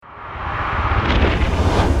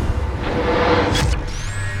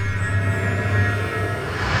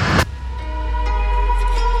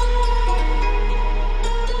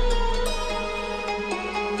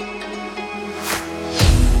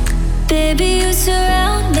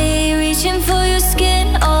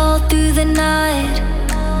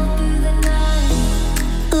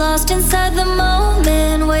inside the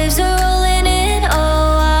moment, waves are rolling in.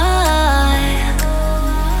 Oh,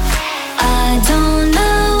 I don't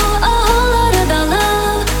know a whole lot about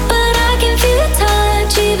love, but I can feel your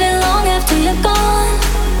touch even long after you're gone.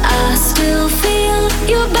 I still feel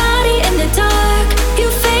your body in the dark. You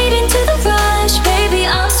fade into the rush, baby,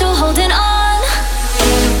 I'm still holding on.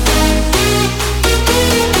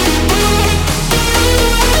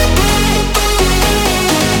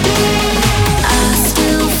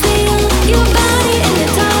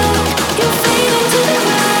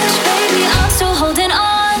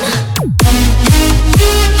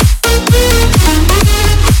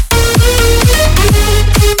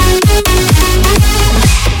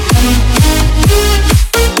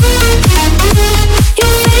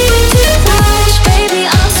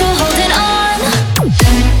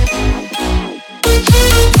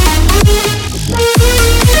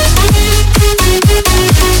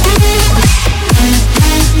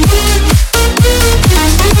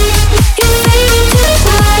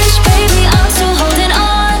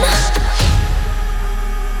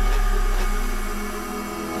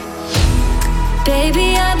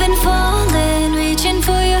 Baby, I've been falling, reaching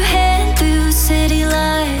for your hand through city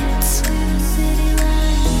lights.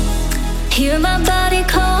 Hear my body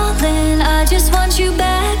calling, I just want you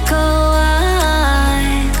back. Oh,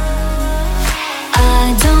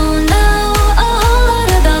 I don't know a whole lot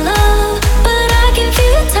about love, but I can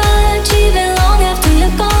feel your touch even long after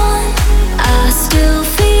you're gone. I still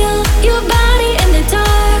feel your body in the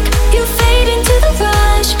dark. You fade into the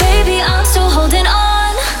rush, baby, I'm still holding on.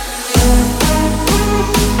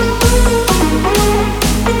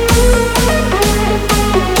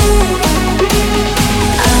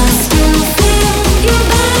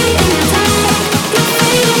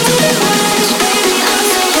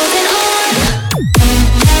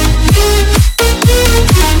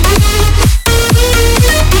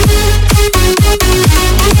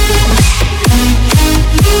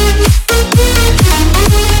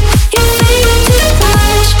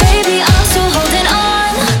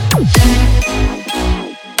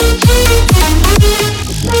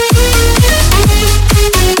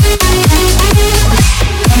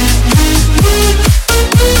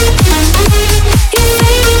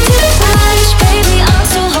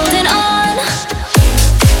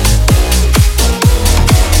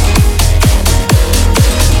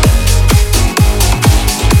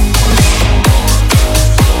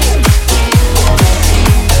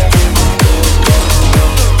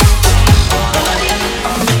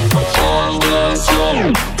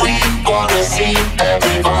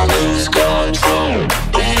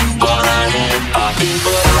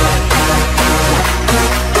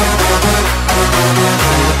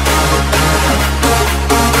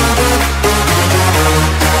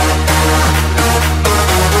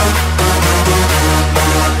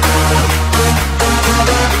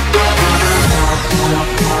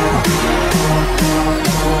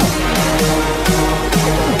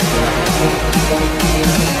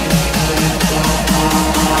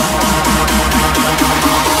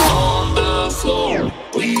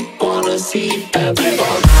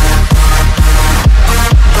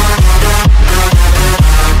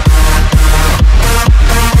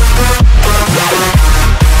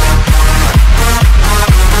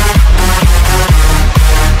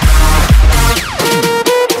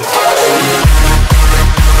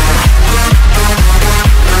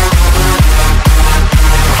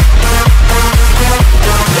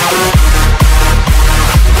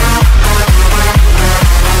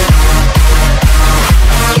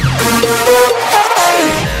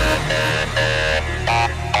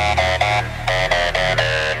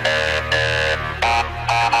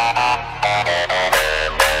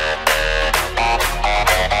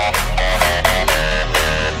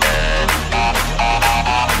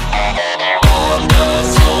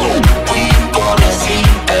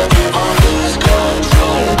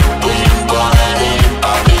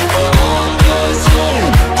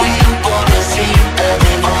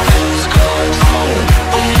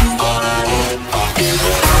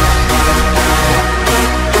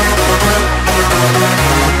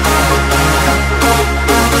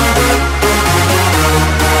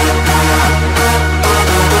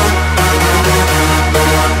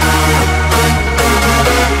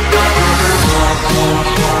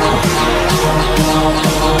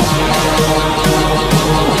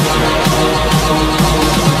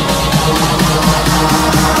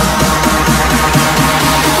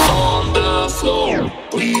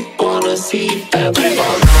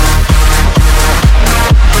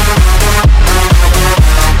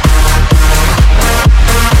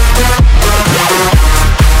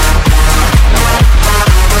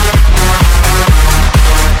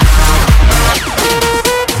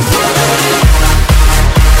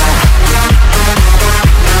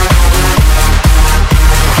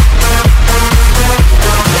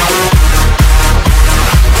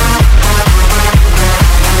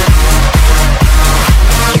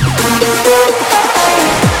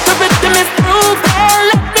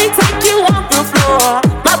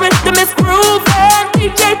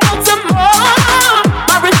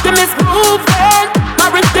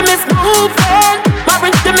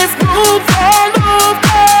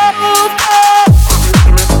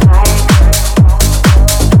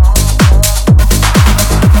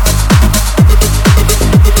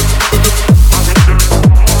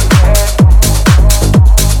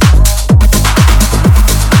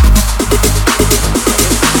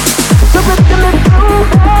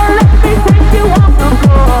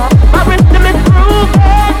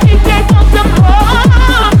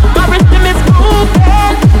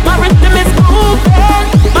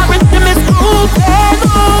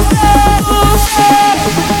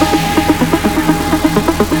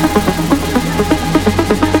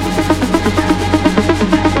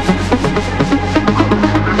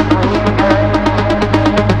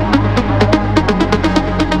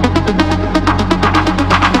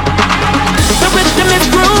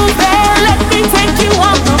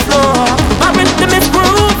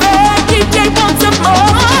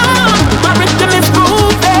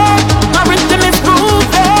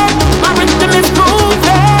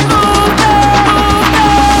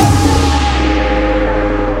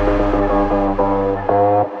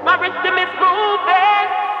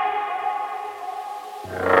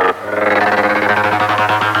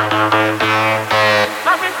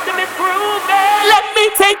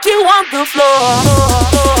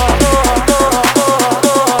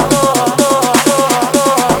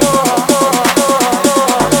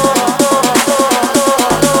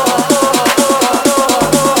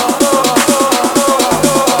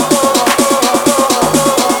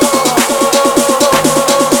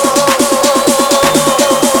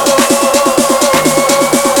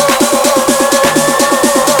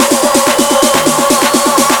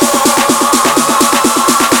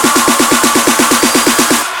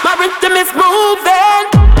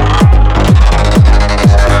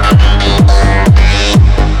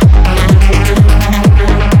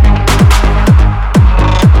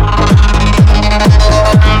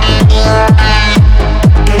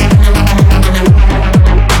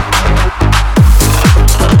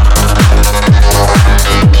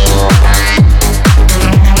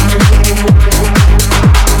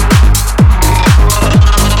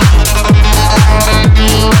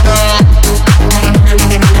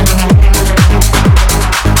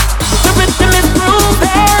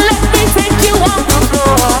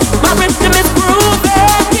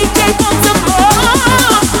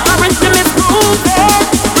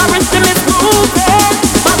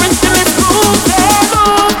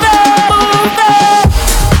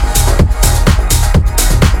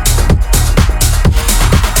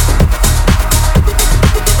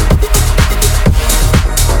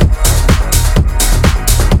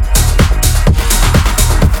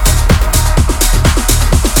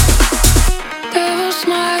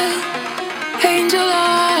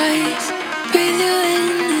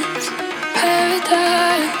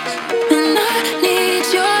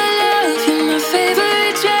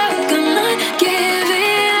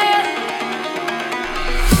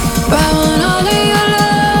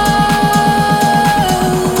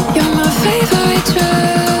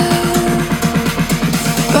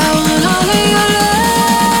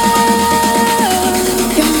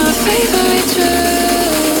 Favorite drug.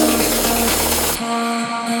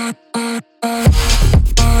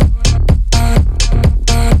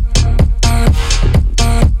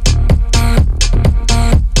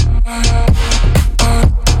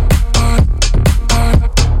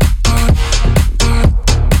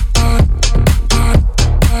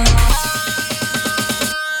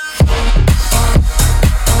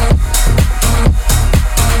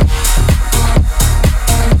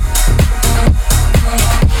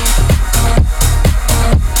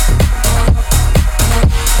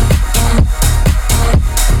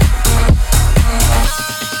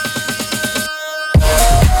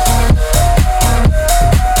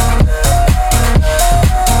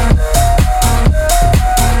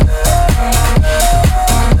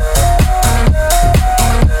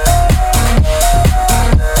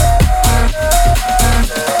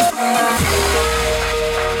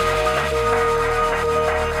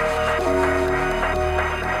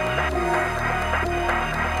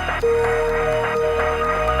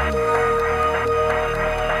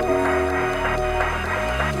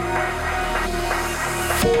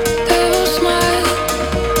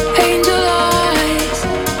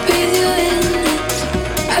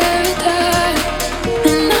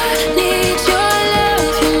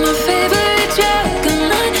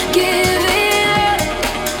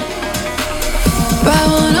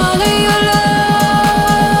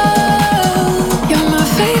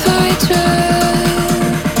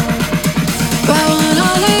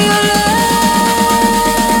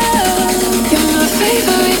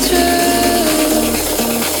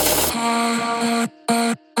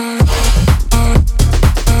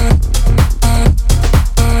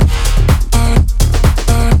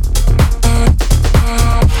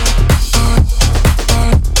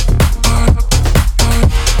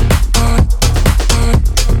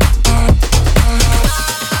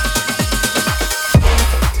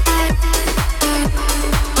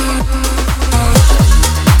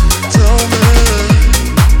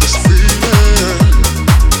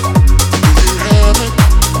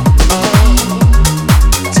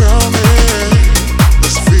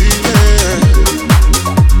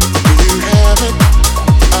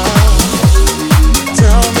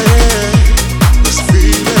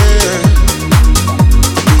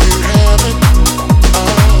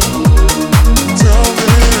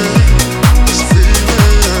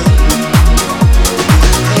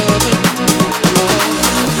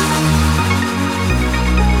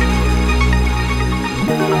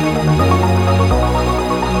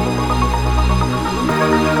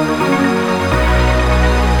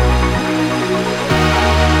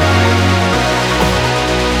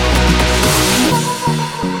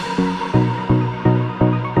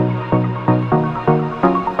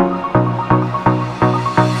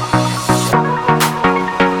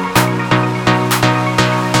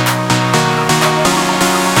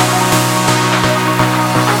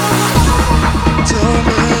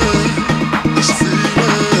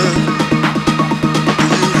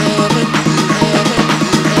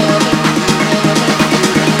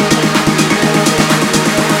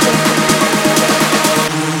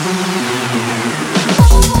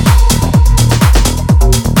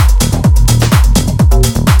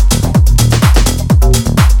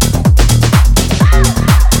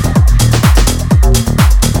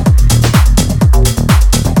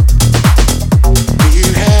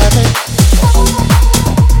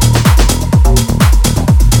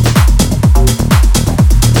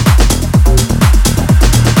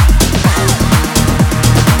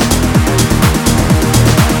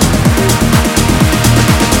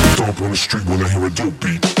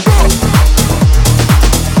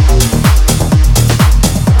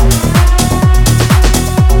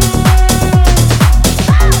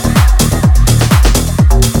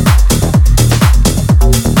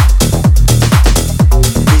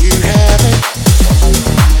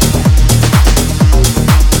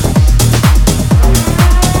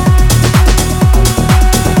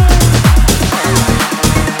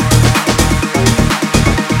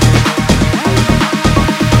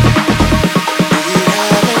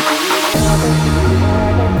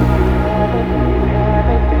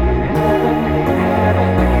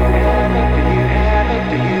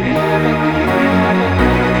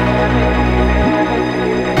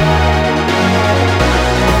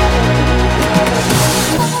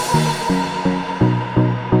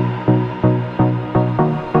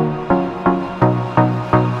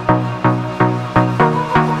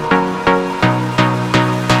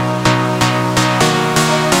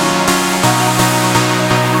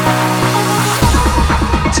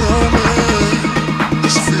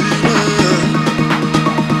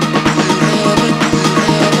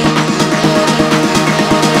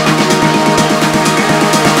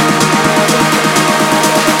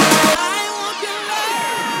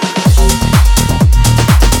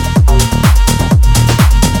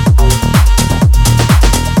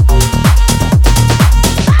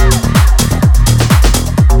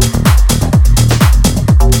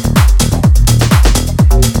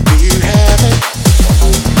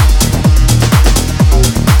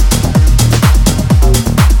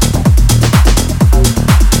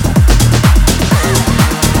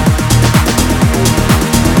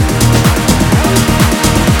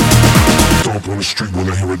 the street when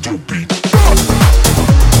I hear a dope beat.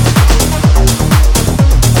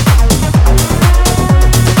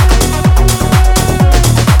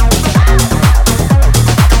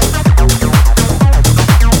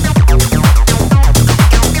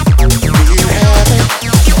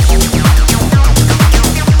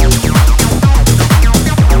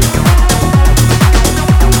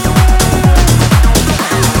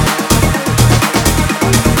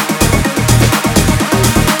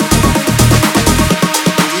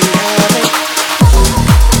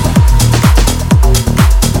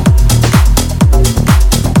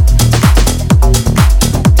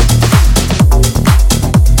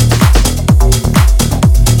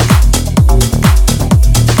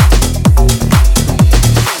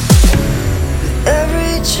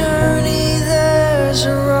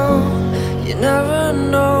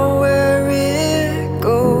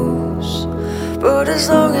 But there's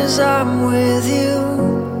nothing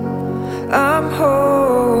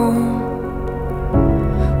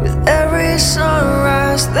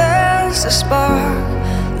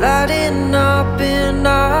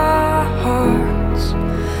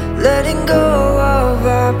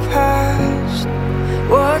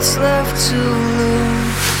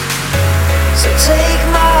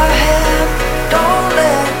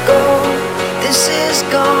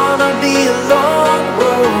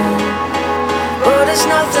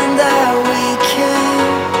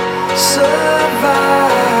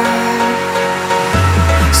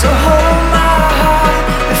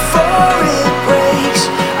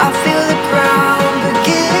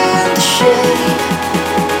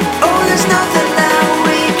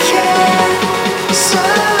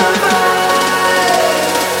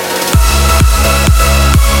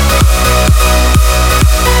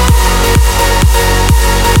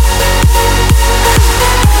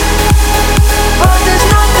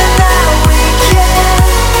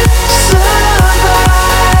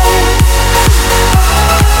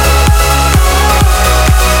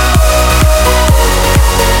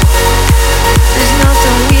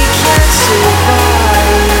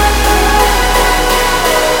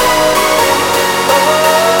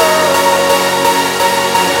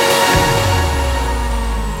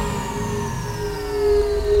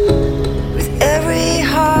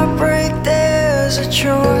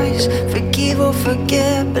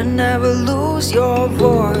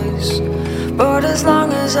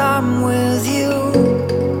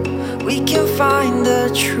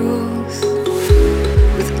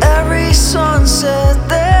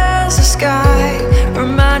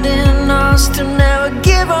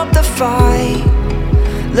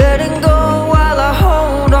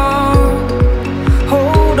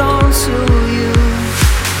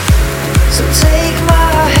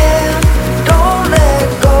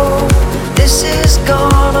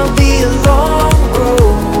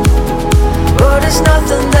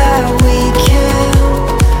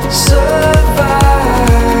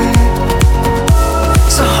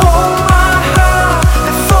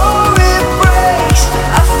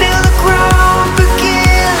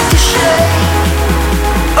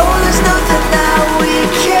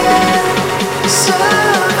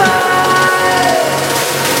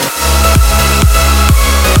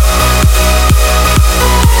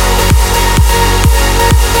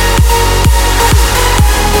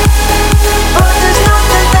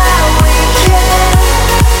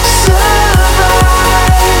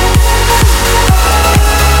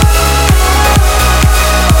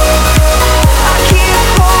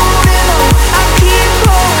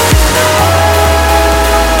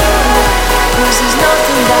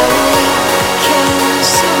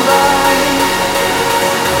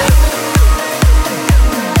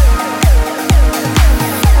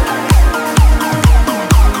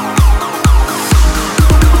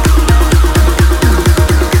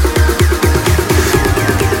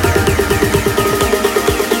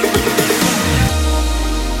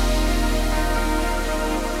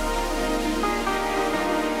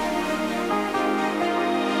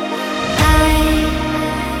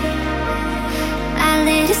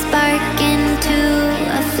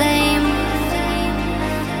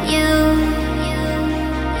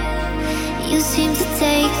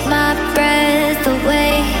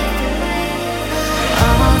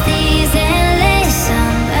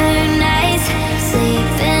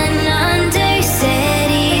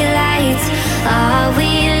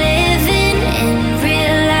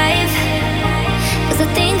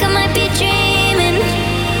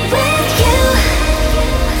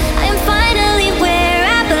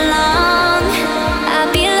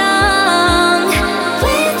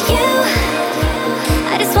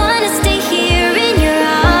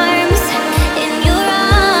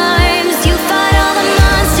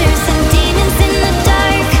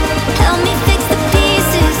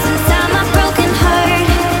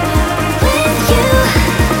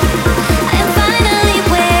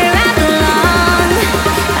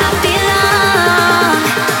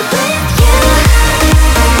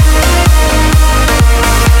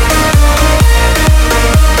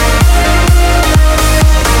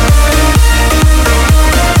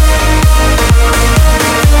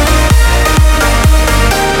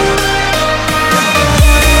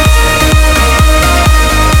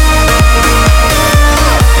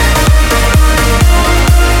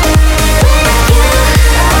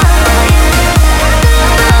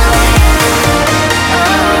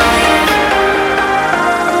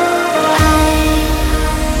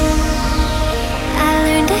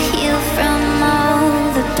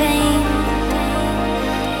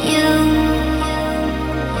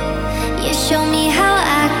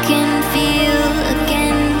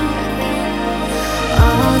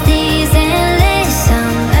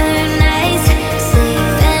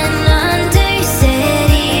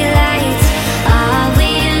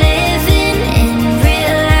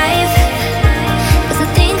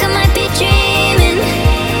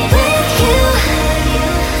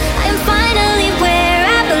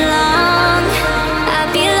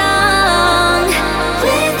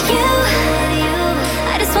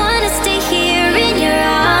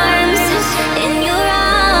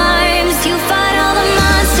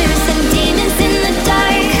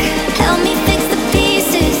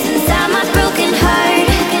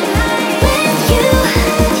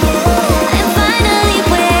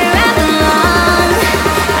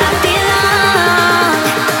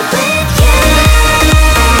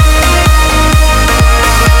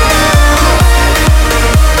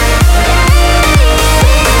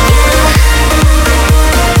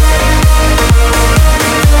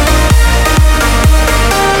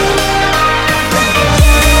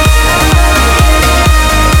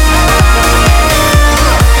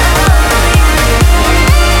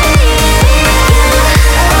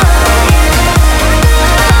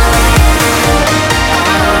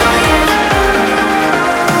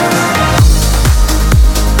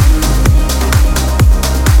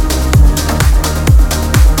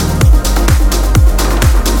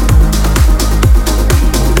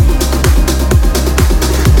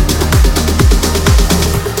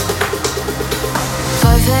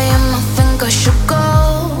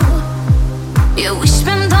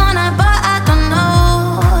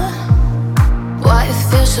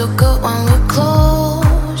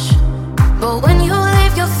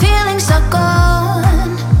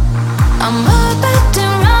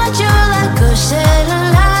a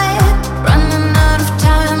satellite, running out of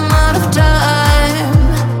time, out of time.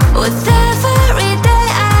 With every day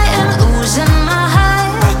I am losing my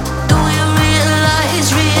high. Do you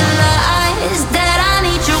realize that I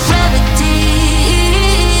need your gravity?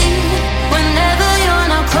 Whenever you're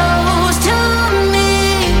not close to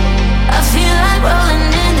me, I feel like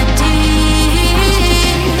rolling in the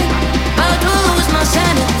deep, about to lose my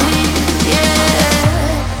sanity,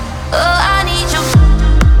 yeah. Oh, I need you.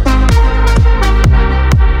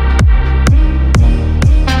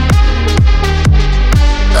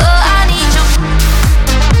 Oh, I need you.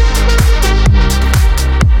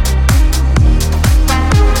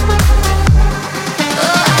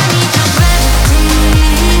 Oh, I need your gravity.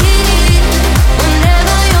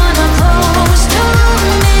 Whenever you're not close to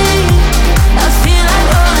me, I feel like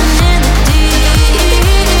rolling in the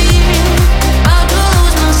deep, about to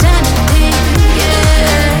lose my sanity,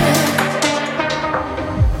 yeah.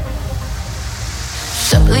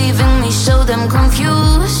 Stop leaving me so damn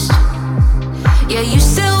confused. Yeah, you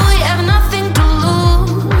said we have nothing to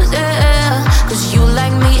lose, yeah. 'Cause you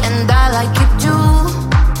like me and I like you too.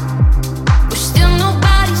 But still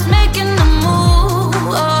nobody's making a move,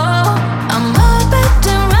 oh. I'm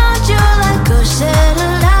orbiting around you like a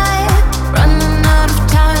satellite, running out of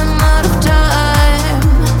time, out of time.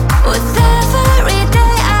 With every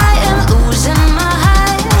day I am losing my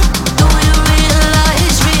high. Do you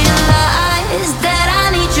realize that I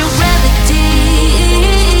need your gravity?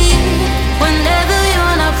 Whenever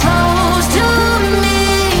you're not close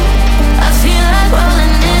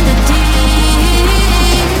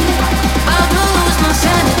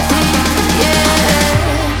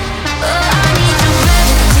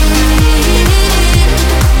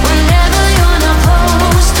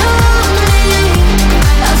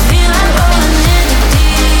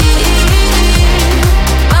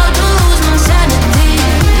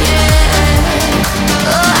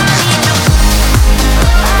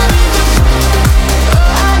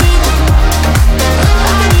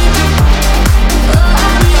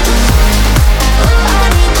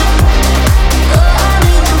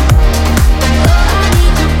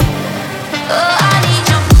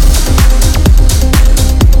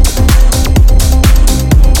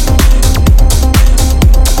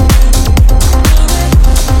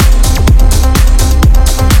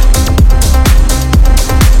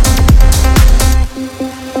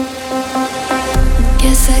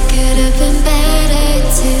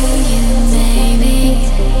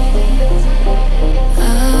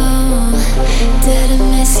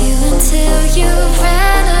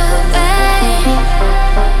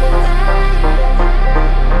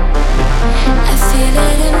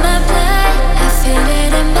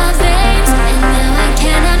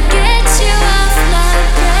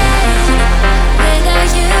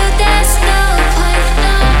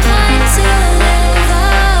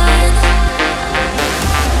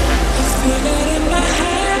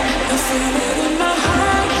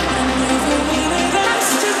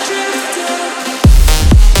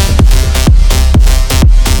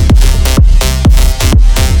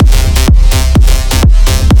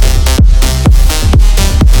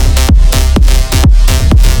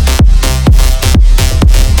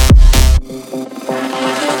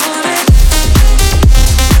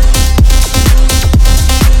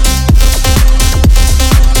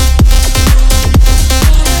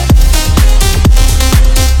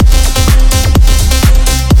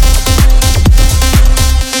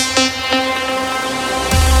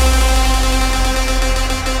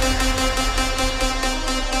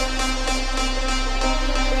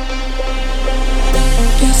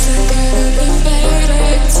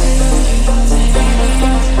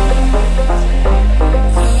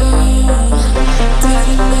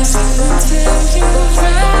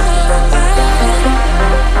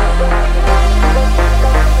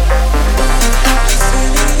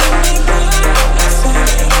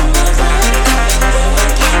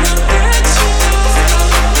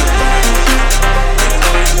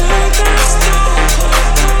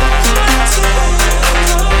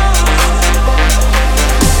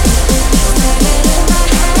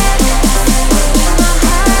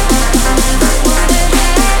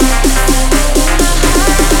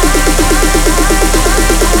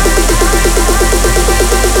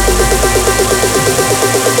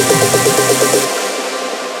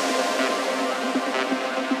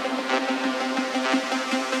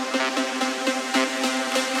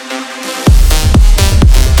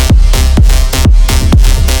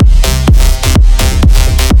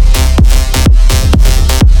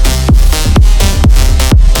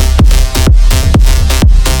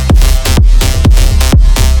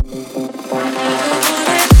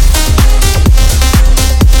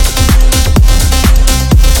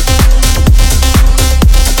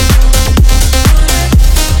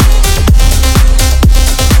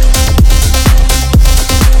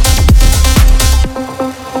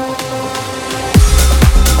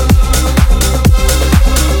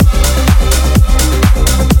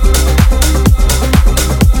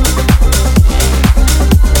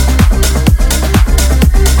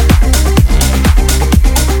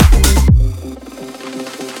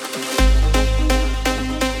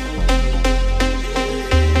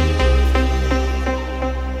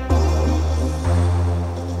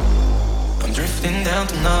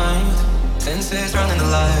voices running the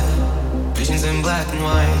light, visions in black and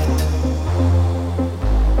white.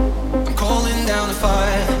 I'm calling down the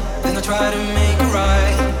fire, then I try to make it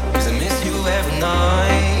right, 'cause I miss you every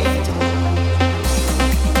night.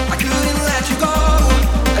 I couldn't let you go,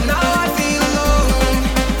 and now I feel alone,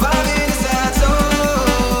 vibing in sad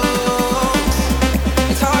songs.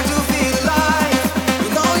 It's hard to feel alive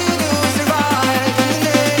when all you do is survive in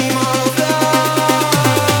the name of love.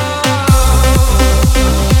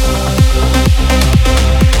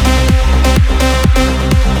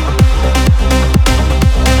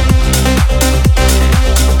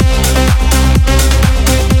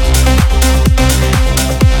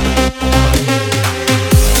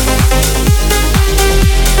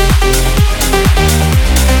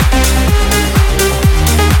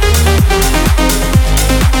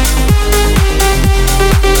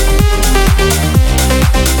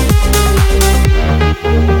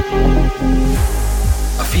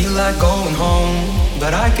 Going home,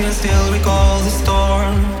 but I can still recall the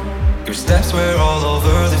storm. Your steps were all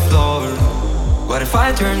over the floor. What if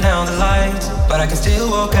I turn down the lights, but I can still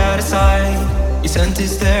walk out of sight? Your scent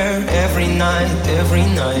is there every night, every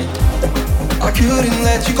night. I couldn't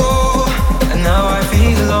let you go, and now I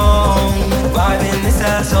feel alone, vibing the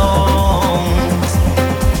sad songs.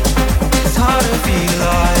 It's hard to feel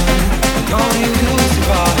alive when all you do is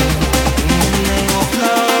survive in the name of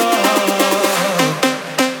love.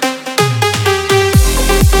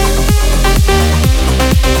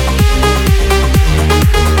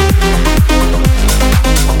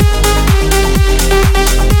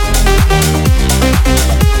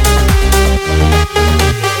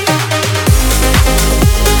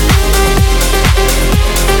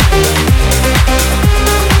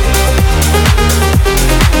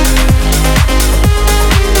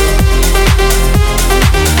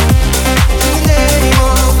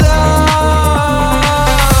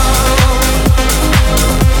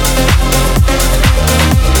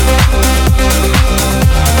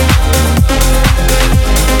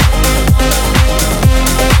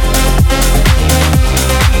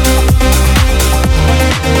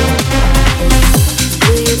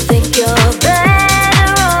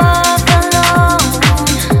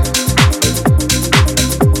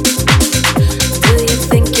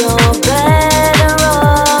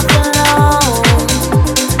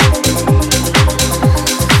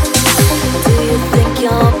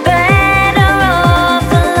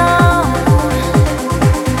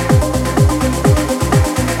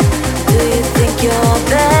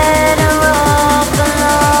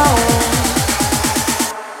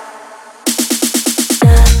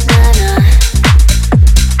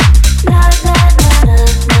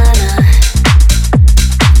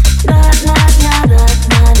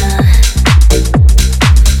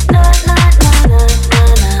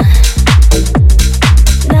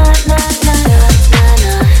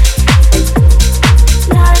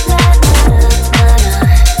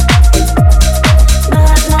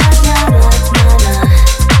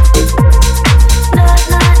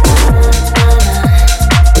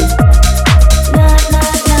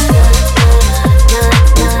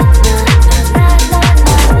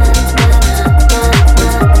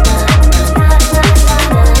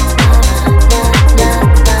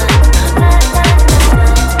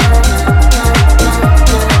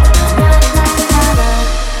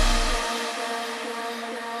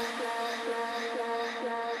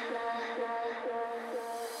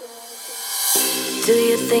 Do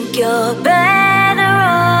you think you're better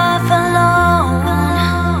off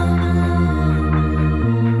alone?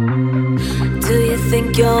 Do you think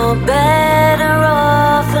you're better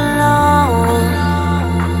off alone?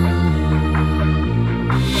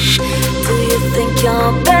 Do you think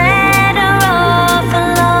you're better off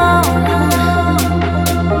alone?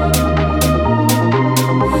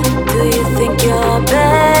 Do you think you're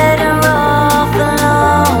better off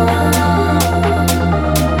alone?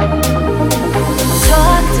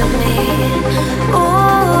 Talk to me, ooh,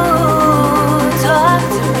 talk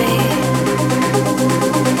to me.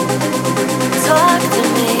 Talk to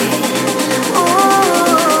me,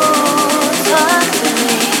 ooh, talk to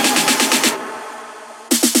me.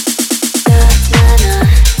 Na na na.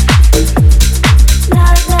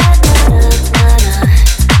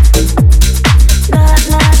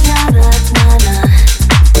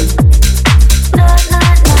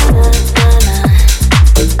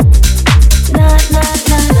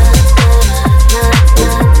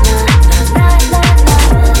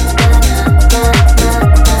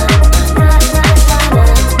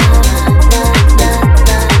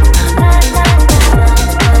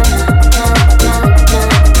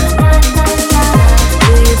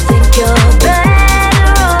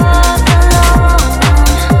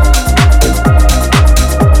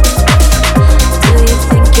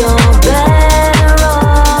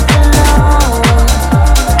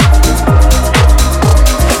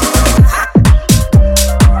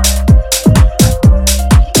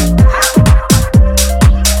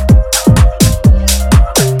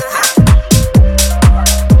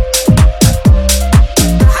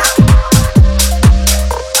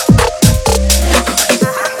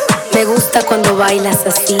 bailas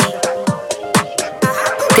así,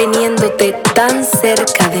 teniéndote tan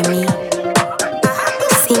cerca de mí,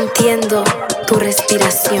 sintiendo tu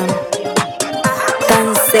respiración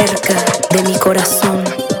tan cerca de mi corazón.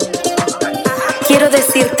 Quiero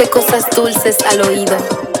decirte cosas dulces al oído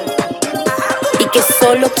y que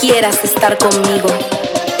solo quieras estar conmigo.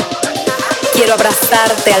 Quiero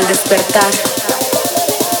abrazarte al despertar.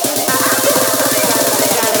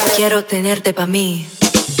 Quiero tenerte pa' mí.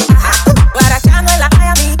 Guarachando en la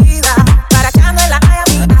calle mi vida, guarachando en la calle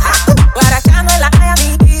mi vida, guarachando en la calle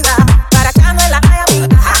mi vida, guarachando en la calle mi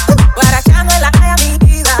vida, guarachando en la calle mi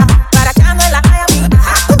vida, guarachando en la calle mi vida,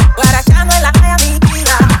 guarachando en la calle mi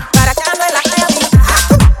vida, guarachando en la calle mi vida,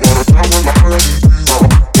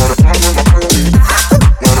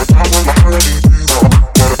 guarachando en la calle mi vida,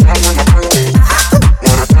 guarachando en la calle mi vida, guarachando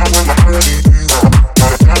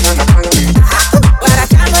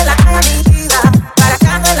en la calle mi vida, guarachando en la calle mi vida, guarachando en la calle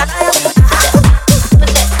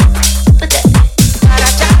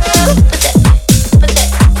mi vida,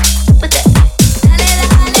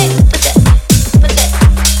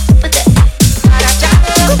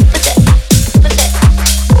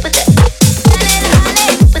 guarachando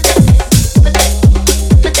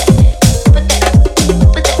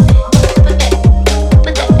en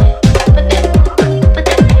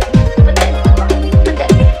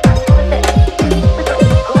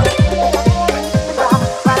la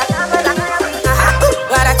calle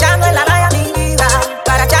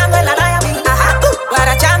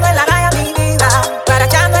mi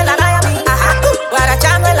vida,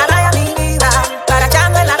 guarachando en la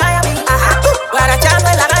calle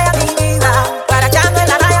mi vida, guarachando en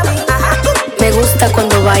la calle mi vida.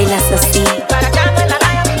 Cuando bailas así,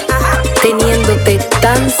 teniéndote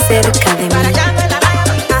tan cerca de mí,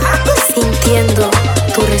 sintiendo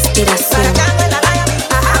tu respiración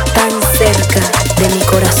tan cerca de mi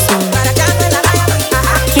corazón.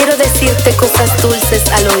 Quiero decirte cosas dulces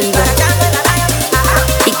al oído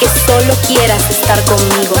y que solo quieras estar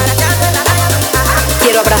conmigo.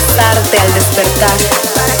 Quiero abrazarte al despertar.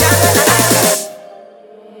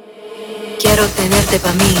 Quiero tenerte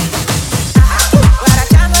pa' mí.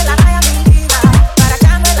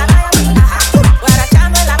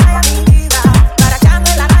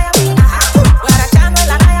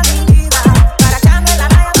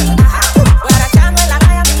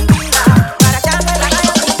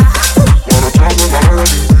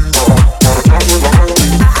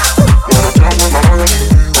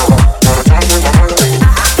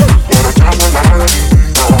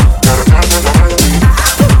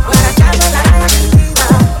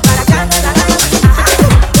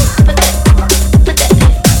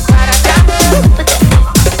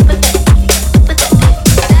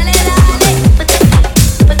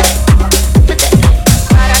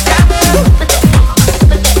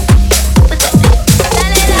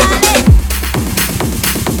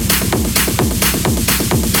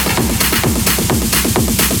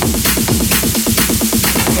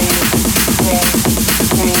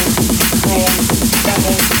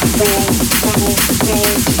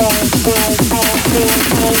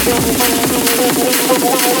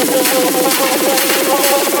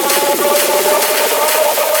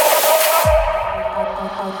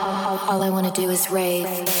 All I wanna do is rave.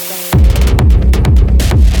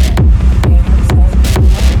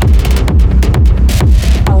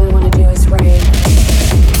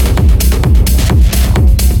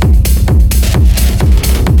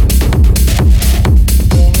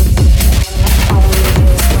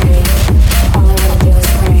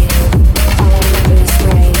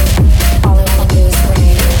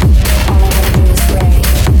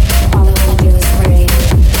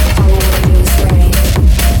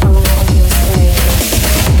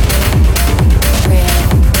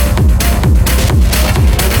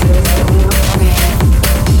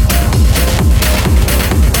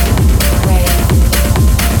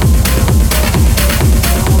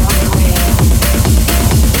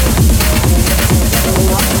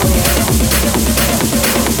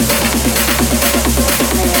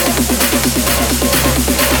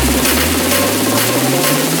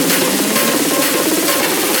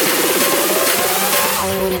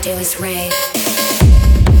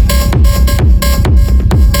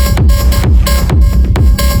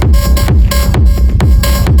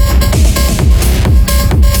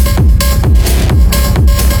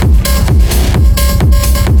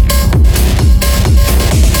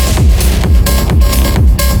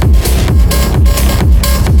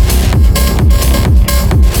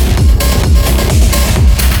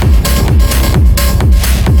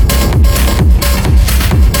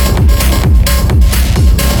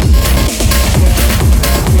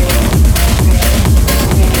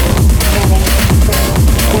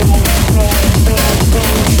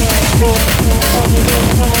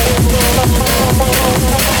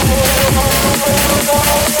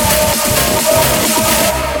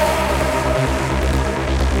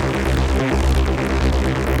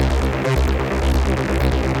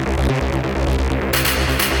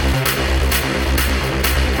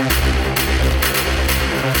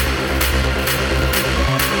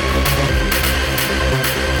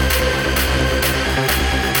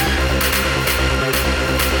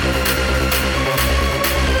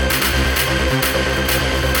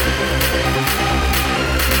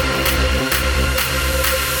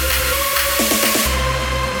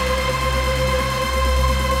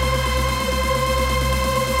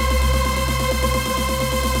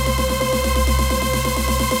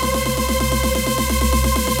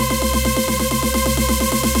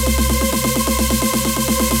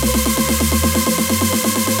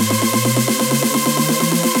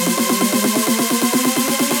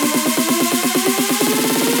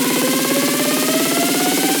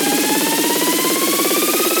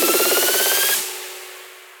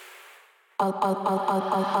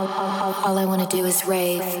 All I wanna do is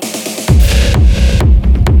rave.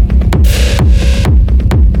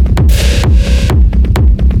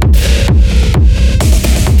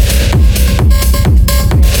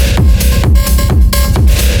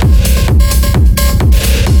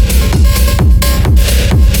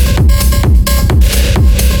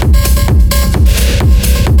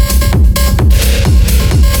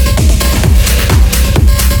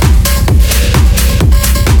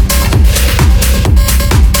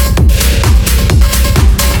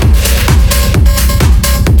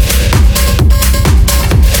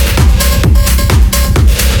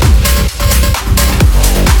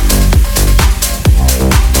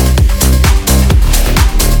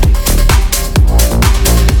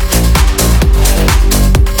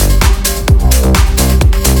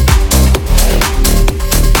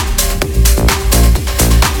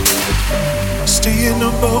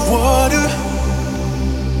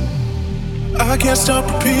 Can't stop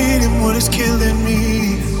repeating what is killing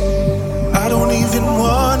me. I don't even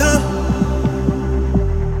wanna.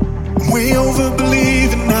 Way over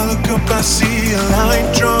believing. I look up, I see a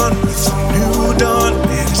line drawn with a new dawn.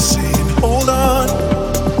 And it's saying, hold on,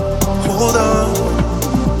 hold on.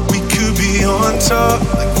 We could be on top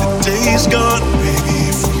like the day's gone. Baby,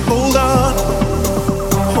 if we hold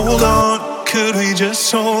on, could we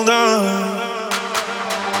just hold on?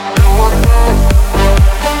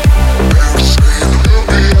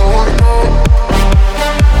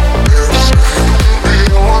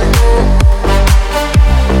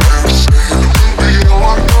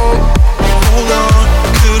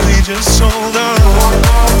 Just hold on. Could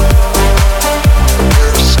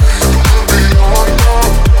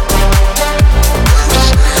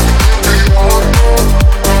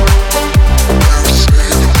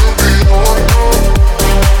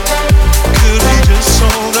we just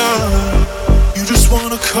hold on? You just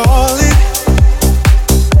wanna call it.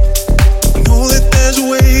 Know that there's a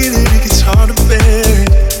way that it gets hard to bear it.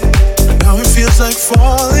 But now it feels like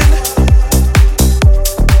falling.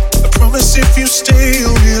 If you stay,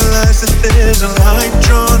 you'll realize that there's a line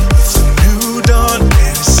drawn with a new dawn. And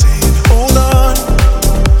it's saying, hold on,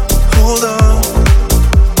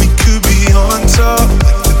 we could be on top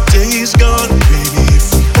like the day's gone. Baby, if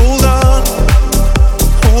we hold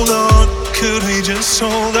on, could we just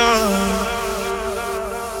hold on?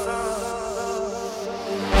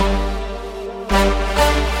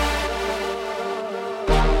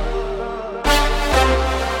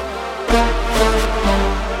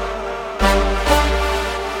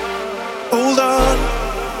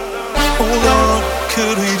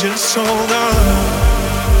 Could we just hold on?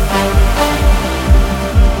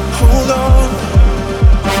 Hold on,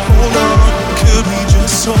 could we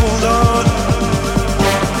just hold on?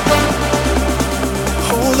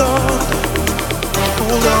 Hold on,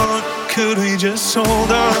 could we just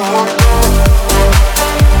hold on?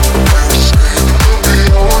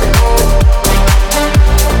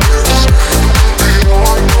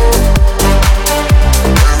 Just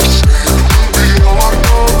hold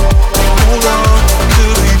on.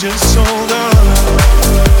 Could we just hold on?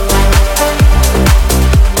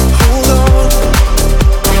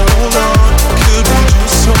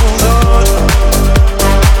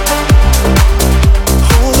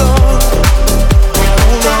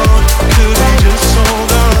 Could we just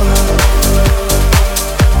hold on?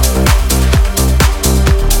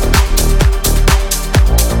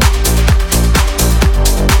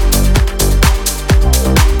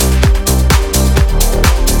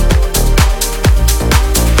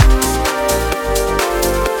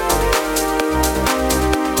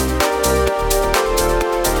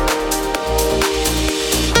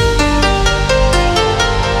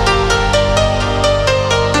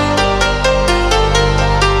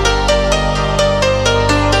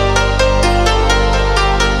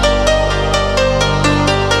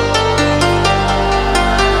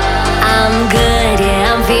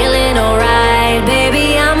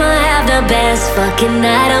 Fucking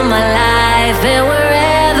night of my life, and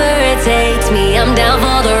wherever it takes me, I'm down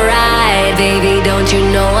for the ride. Baby, don't you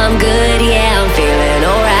know I'm good? Yeah, I'm feeling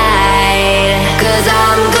alright. 'Cause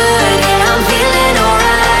I'm good, yeah, I'm feeling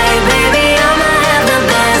alright. Baby, I'ma have the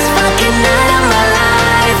best fucking night of my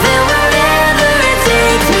life, and wherever it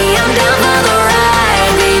takes me, I'm down for the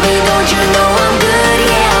ride. Baby, don't you know I'm good?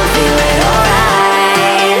 Yeah, I'm feeling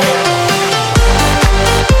alright.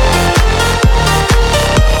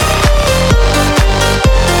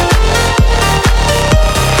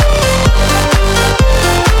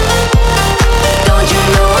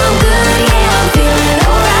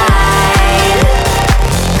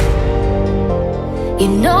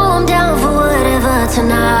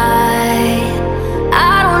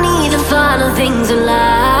 things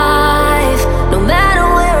alive. No matter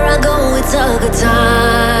where I go, it's a good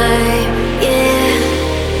time.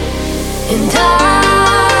 Yeah. And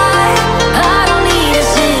I don't need to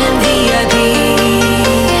sit in VIP.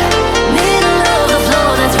 Middle of the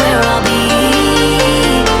floor, that's where I'll be.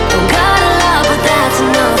 Don't got a lot, but that's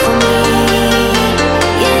enough for me.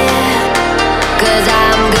 Yeah. 'Cause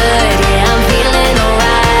I'm good, yeah, I'm feeling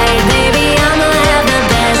alright. Baby, I'ma have the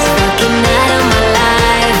best fucking night of my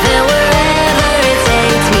life. And wherever it's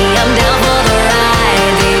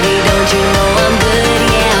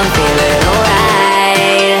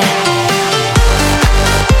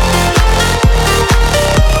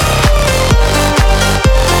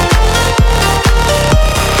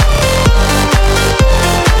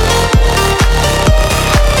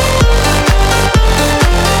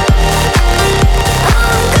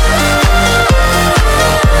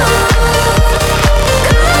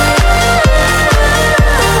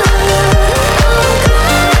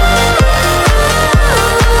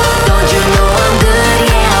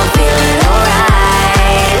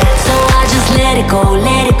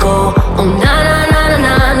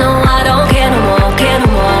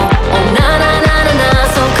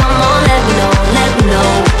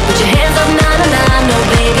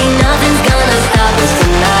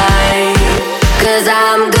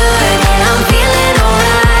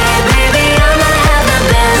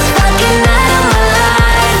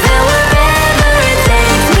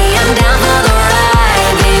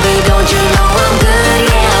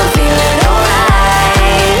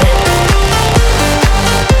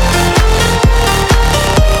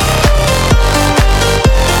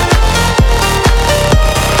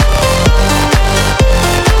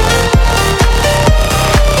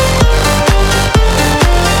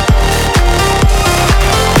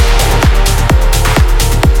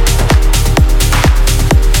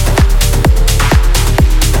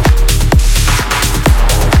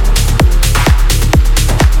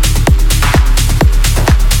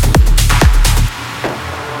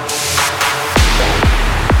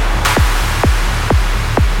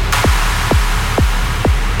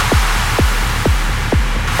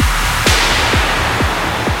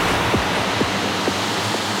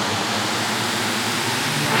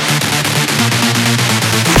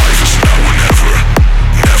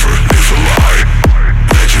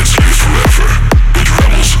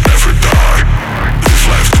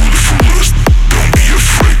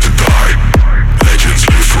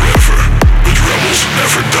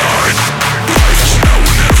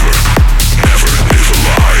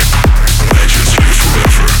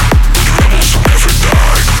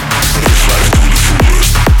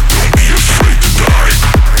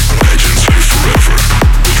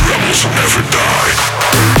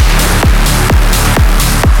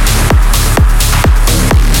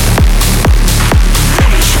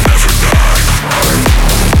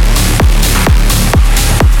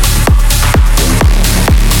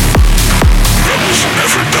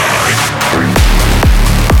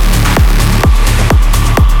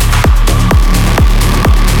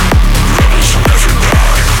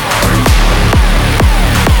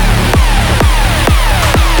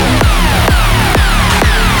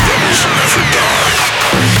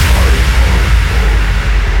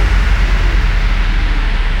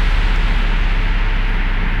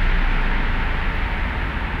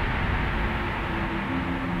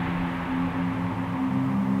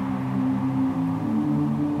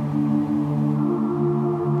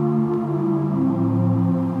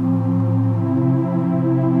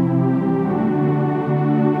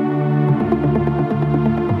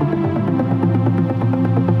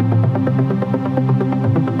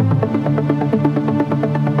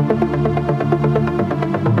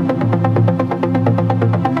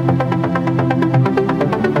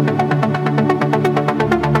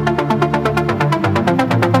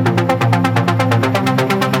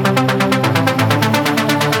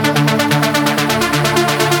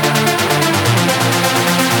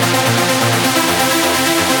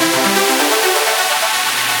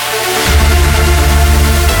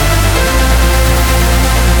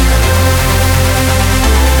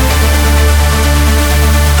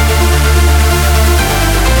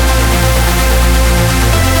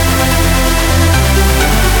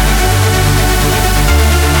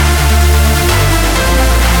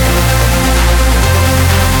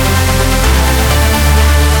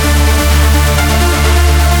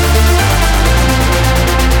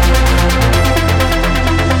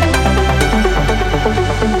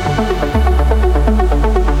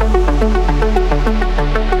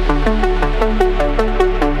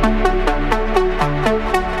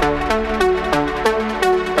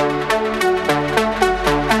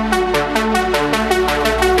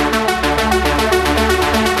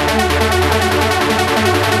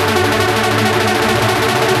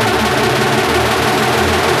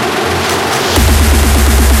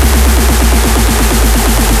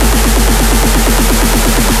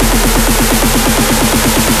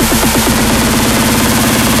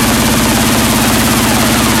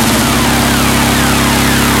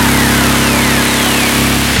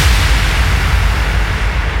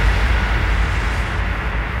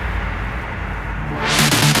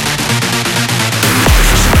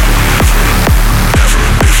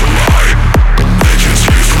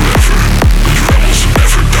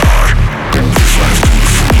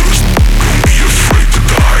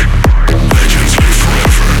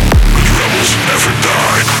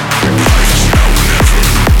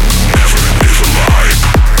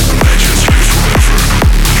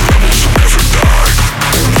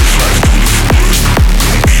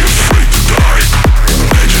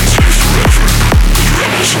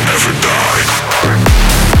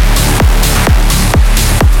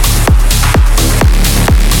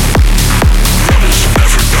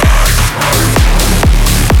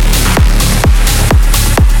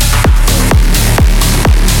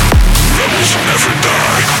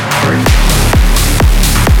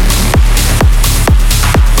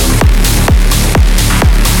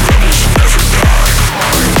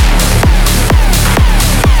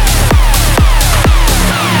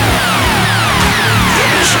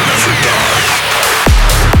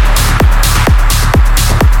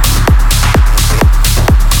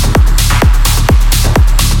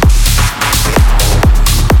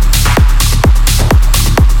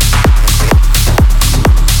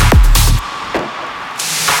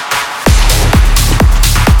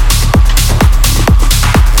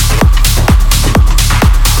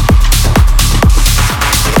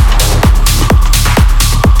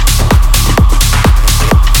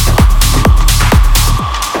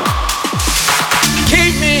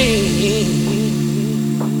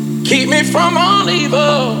me from all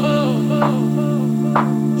evil.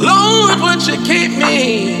 Lord, would you keep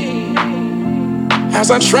me as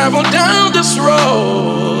I travel down this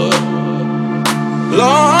road?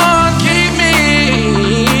 Lord, keep me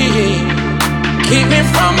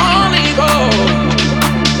from all evil.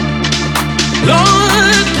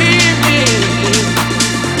 Lord, keep me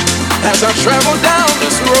as I travel down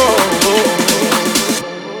this road.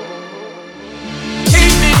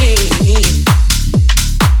 Keep me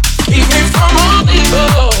from all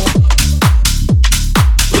evil.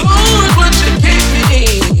 Lord, would you keep me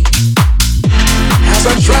as I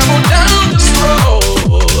travel down this road?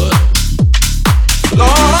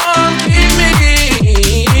 Lord, keep me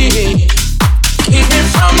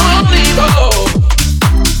from all evil.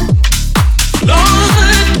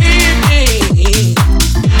 Lord, keep me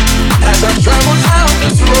as I travel down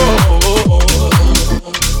this road.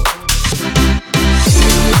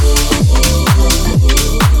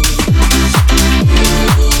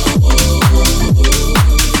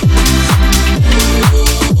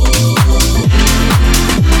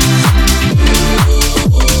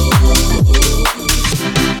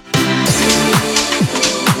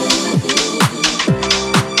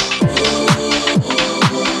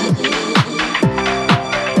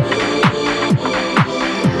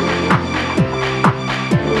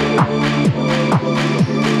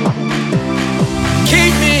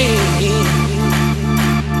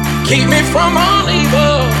 Keep me from all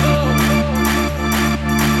evil.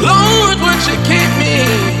 Lord, would you keep me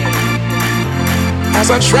as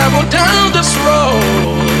I travel down this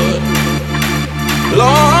road?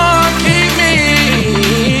 Lord, keep me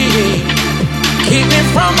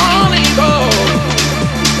from all evil.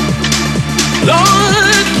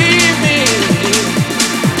 Lord, keep me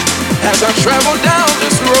as I travel down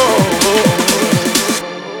this road.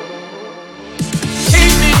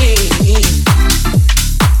 Keep me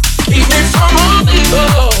from all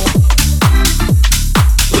evil.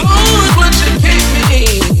 Lord, would you keep me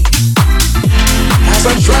as I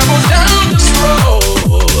travel down this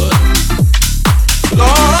road?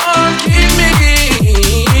 Lord, keep me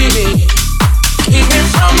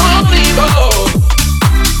from all evil.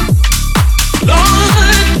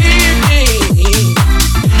 Lord, keep me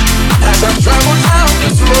as I travel down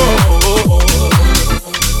this road.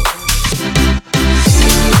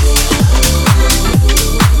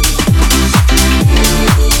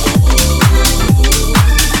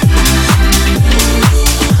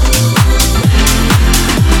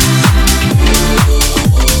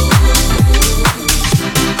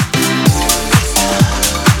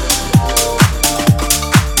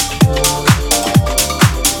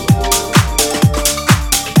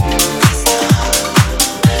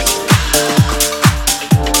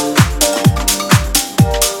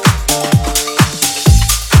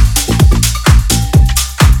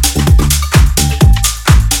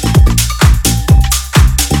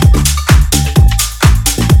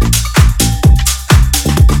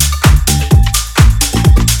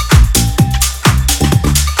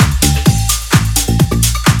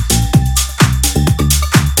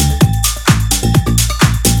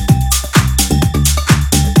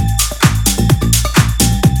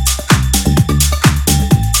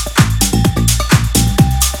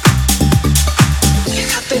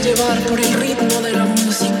 Por el ritmo de la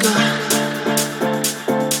música.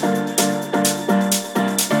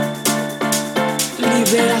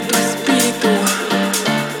 Libera tu espíritu.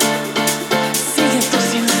 Sigue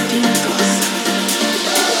tus instintos.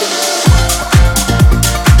 Libera tu mente.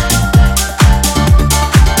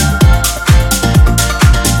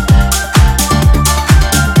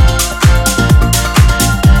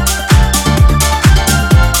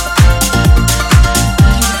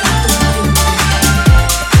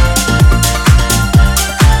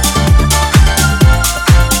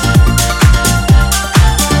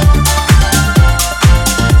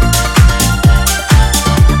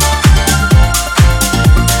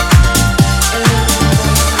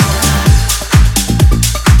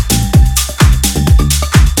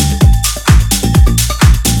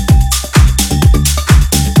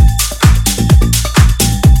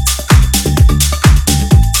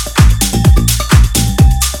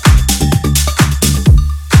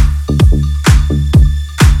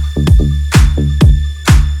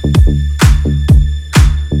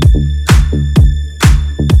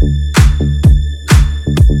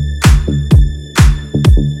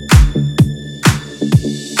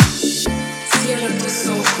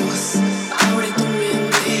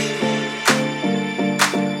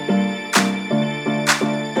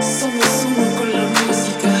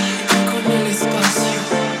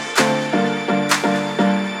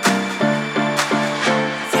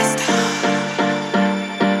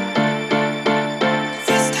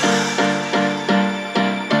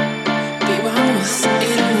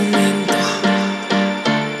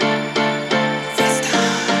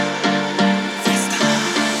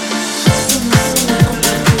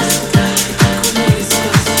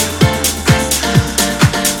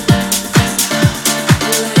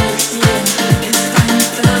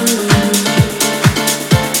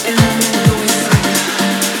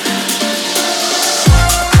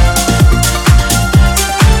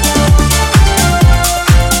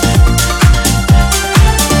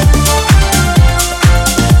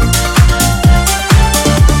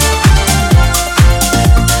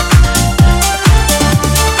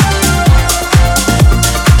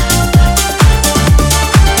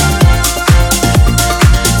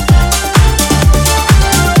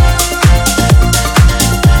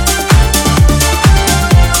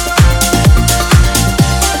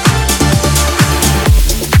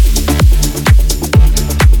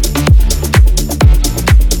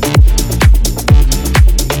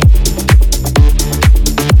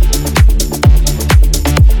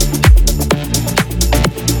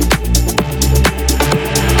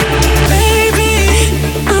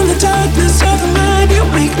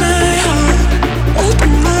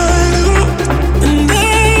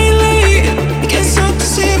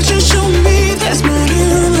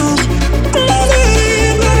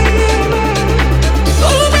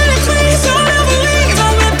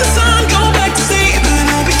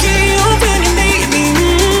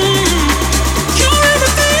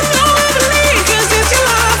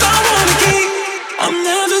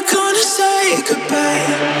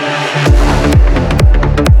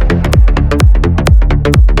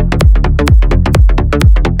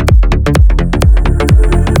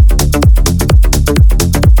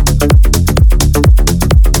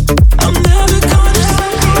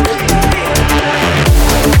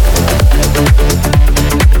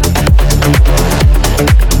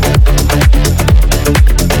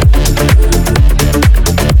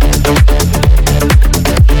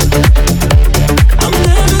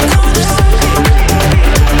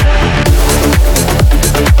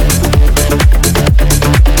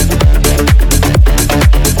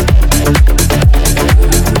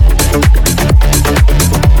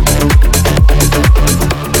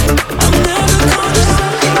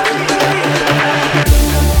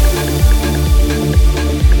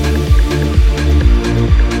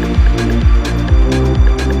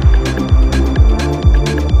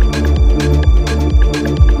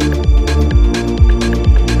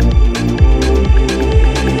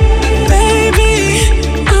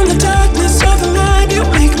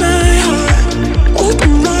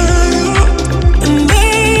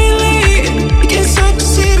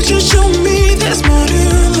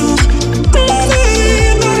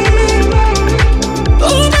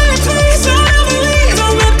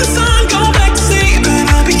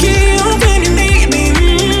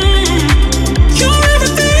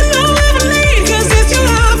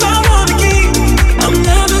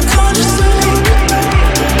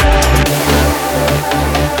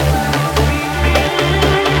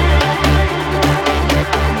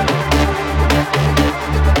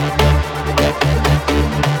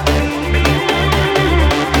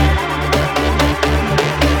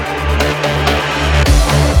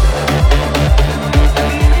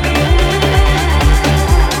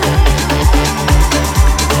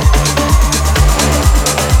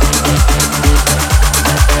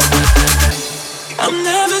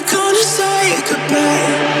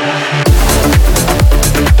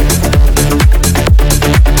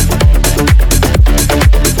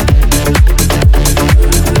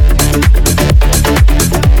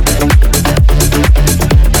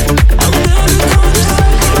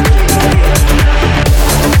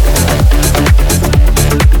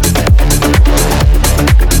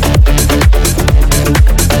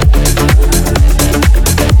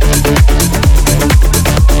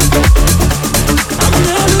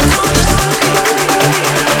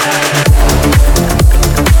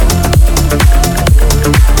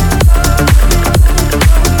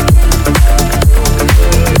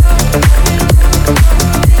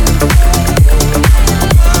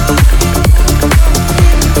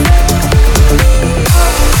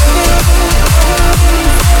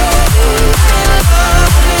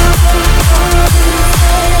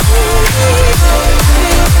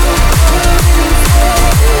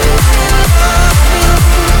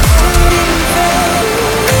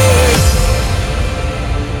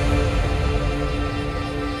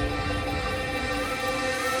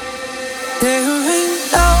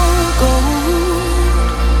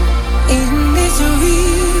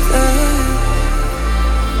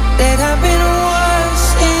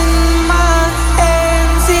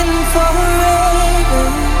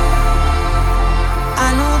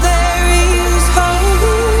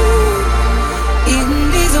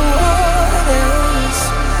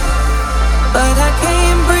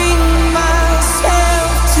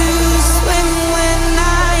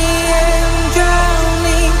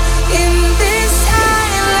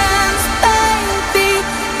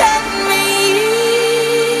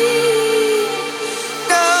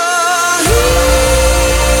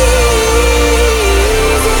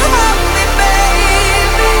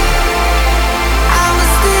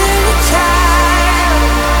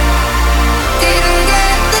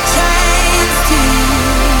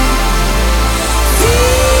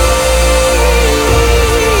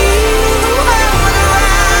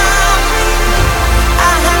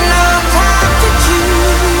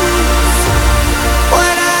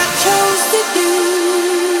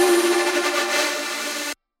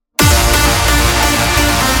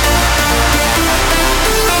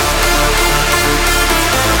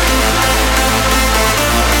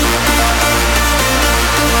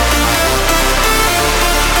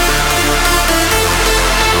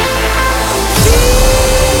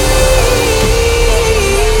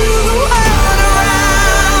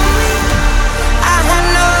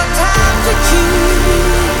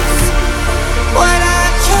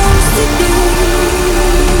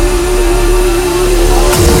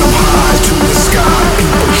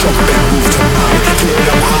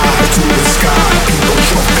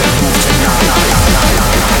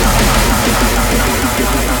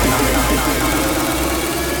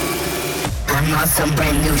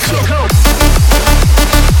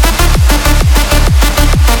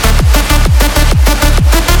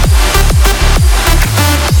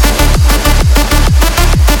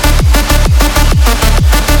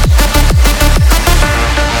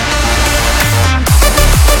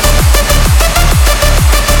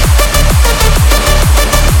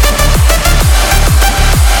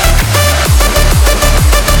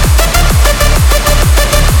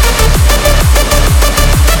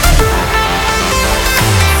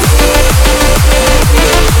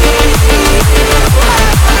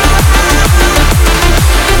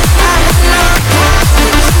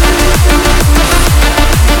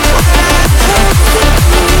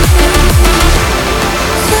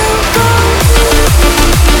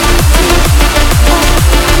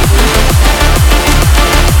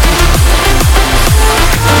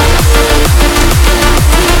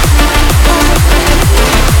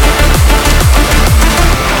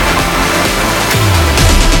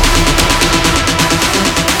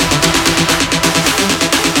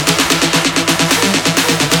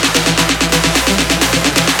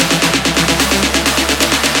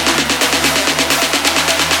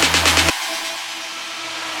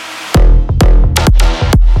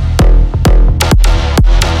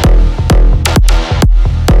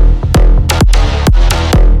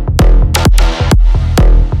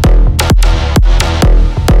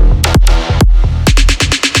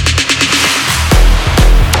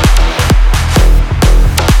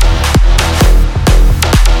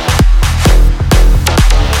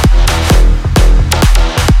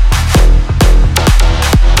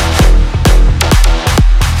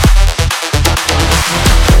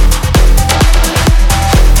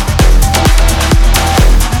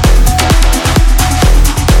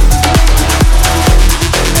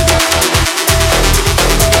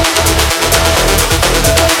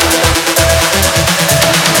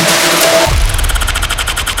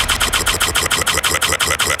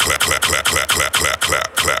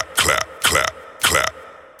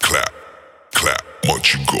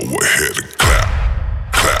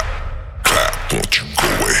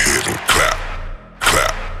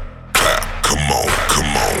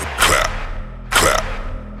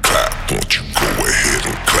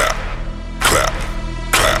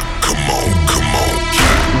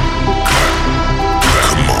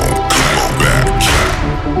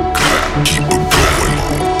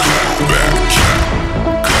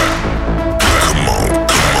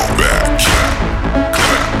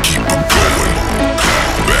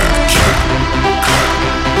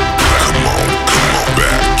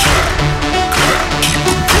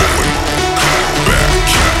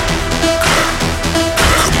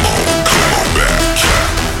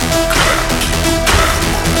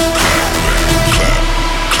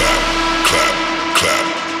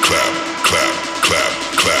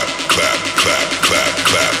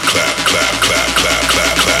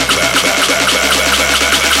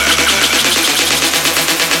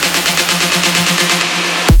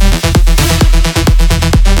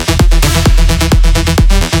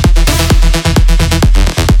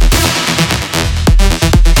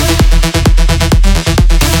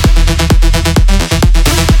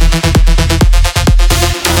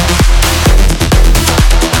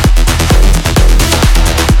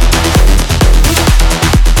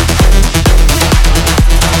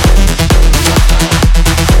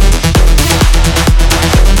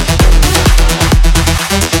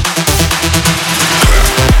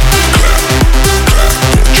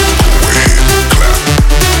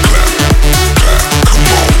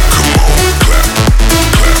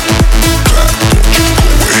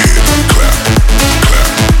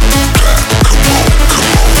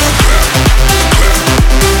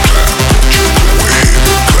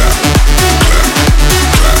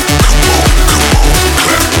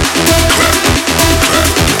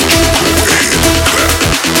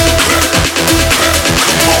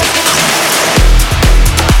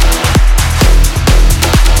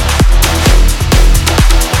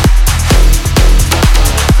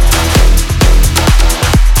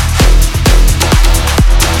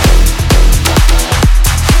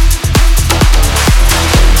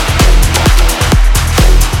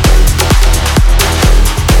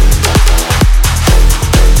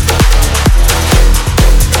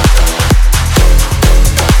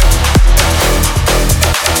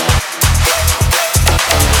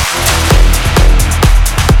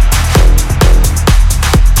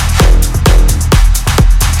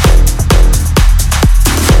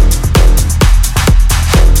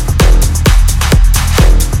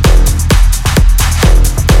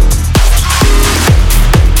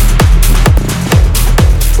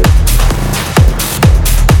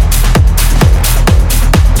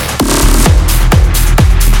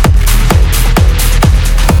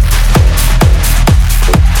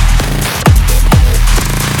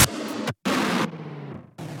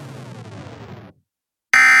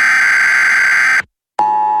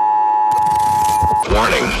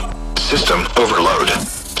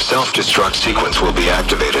 Self-destruct sequence will be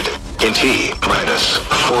activated in T minus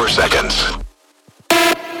 4 seconds.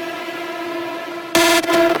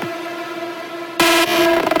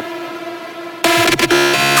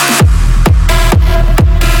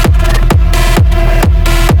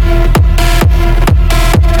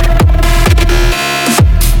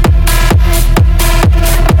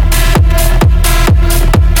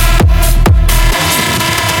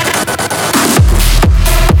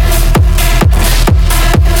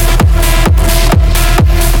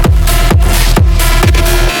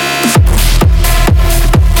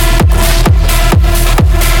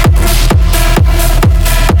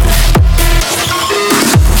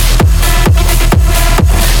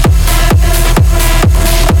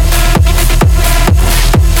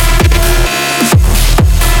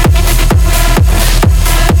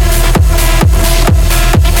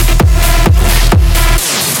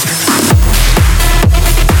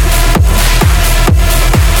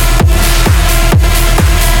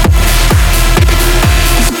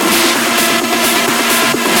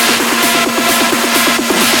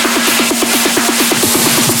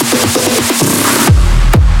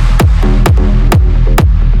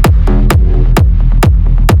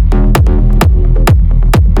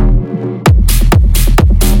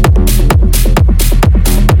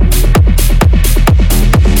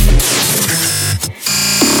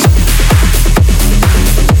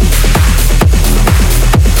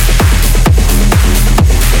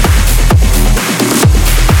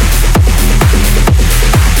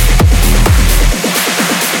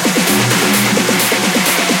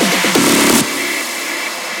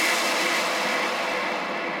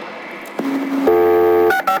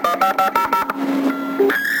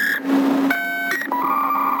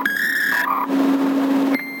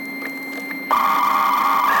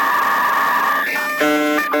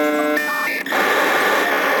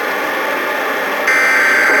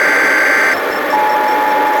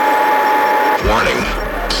 Warning.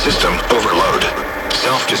 System overload.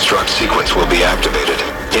 Self-destruct sequence will be activated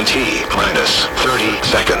in T minus 30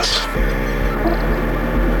 seconds.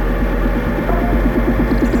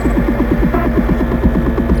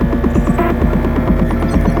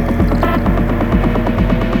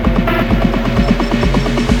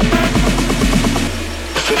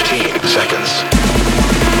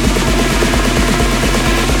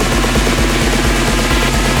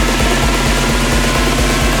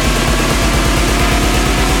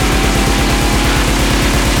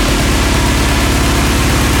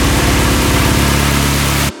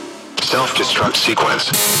 Self-destruct sequence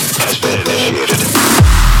has been initiated.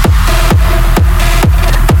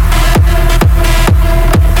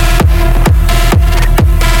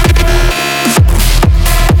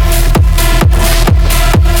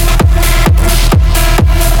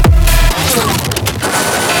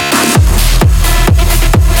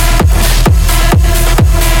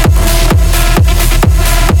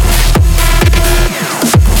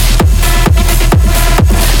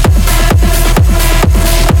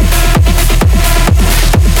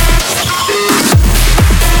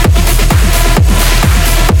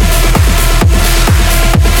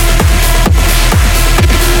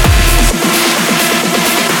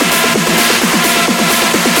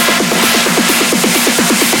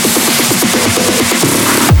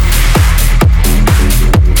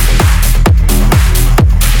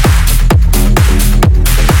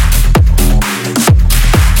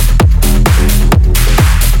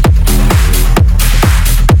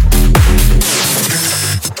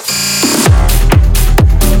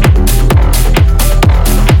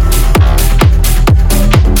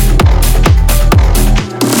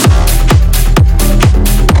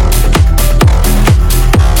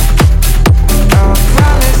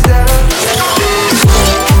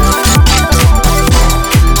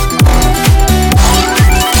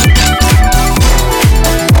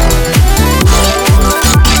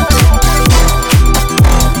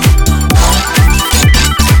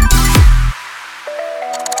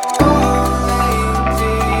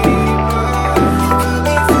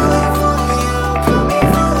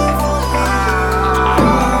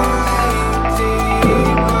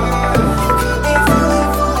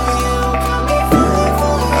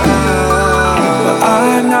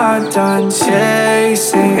 Done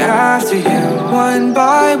chasing after you, one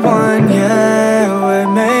by one, yeah, we're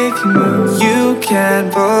making moves. You can't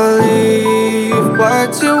believe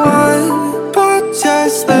what you want, but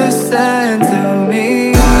just listen to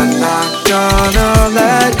me. I'm not gonna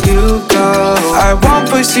let you go. I won't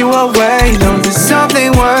push you away, no, there's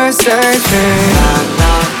something worth saving. I'm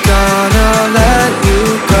not gonna let you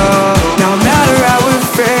go. No matter how we're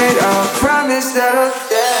afraid, I'll promise that I'll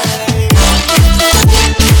stay.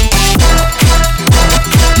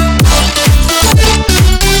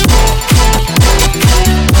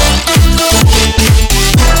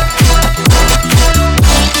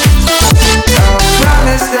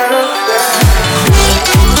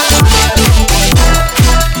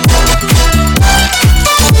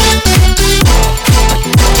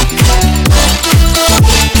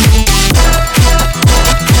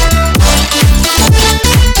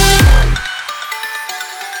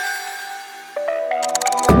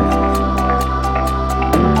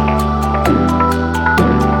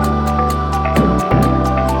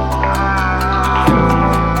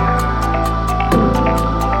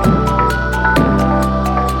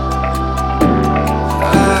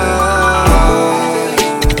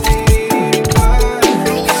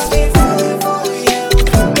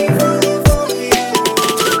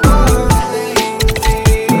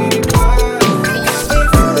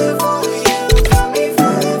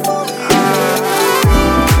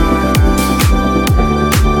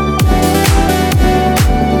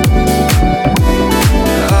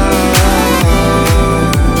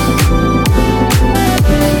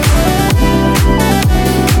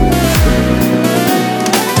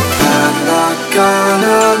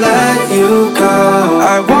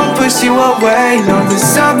 push you away. No, there's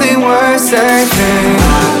something worth saving.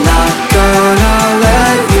 I'm not gonna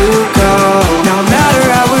let you go. No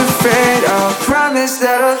matter how afraid, I'll promise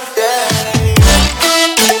that I'll stay.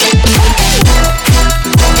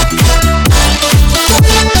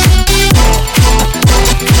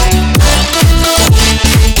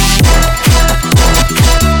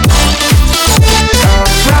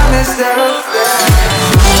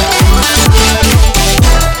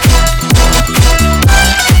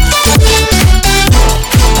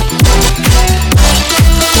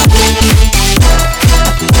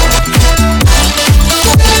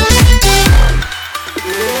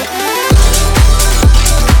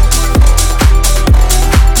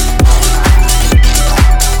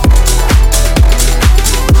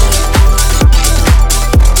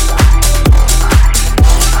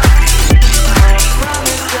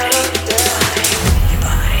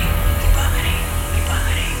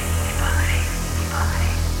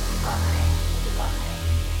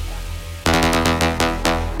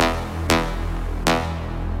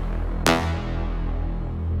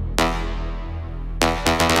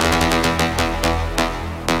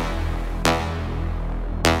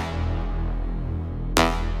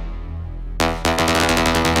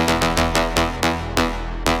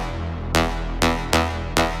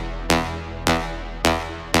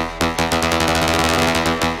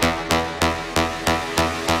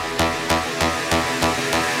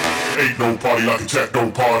 Ain't no party like a techno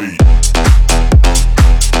party.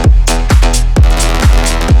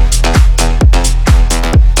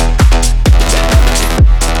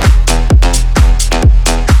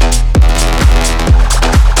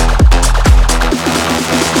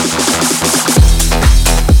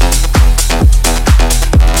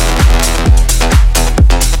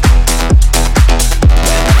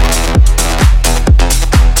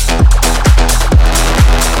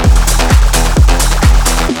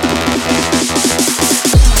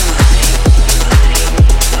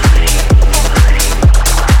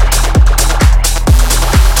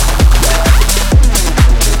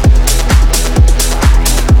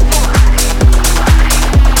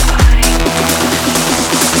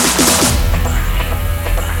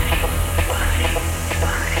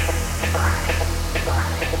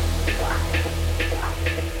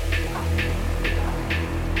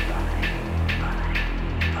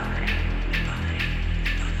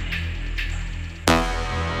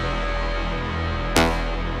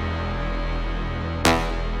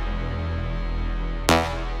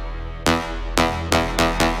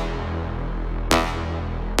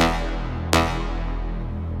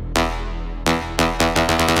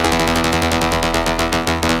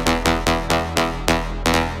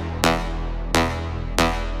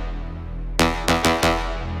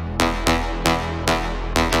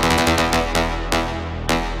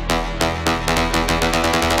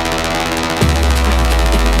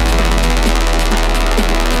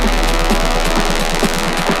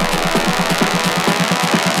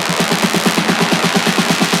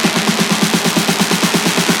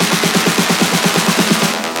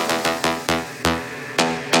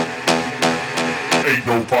 Ain't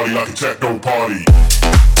no party like a techno party.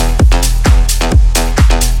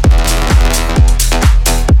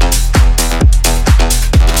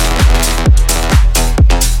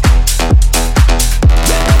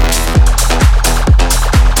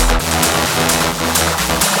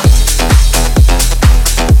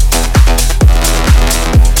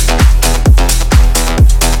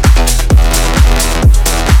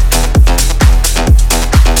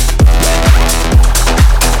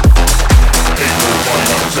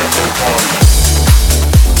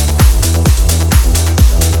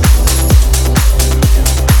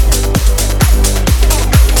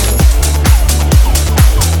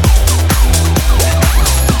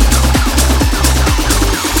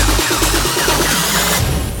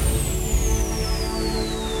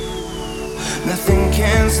 Nothing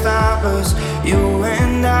can stop us, you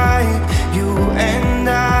and I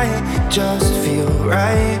just feel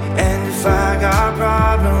right. And if I got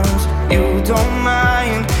problems, you don't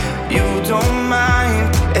mind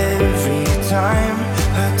every time.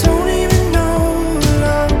 I don't even know what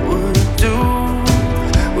I would do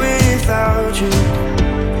without you.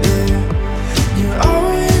 Yeah. You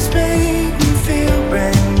always make me feel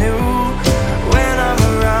brand new when I'm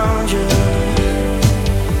around you.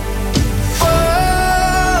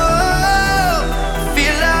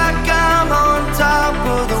 Feel like I'm on top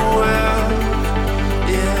of the world.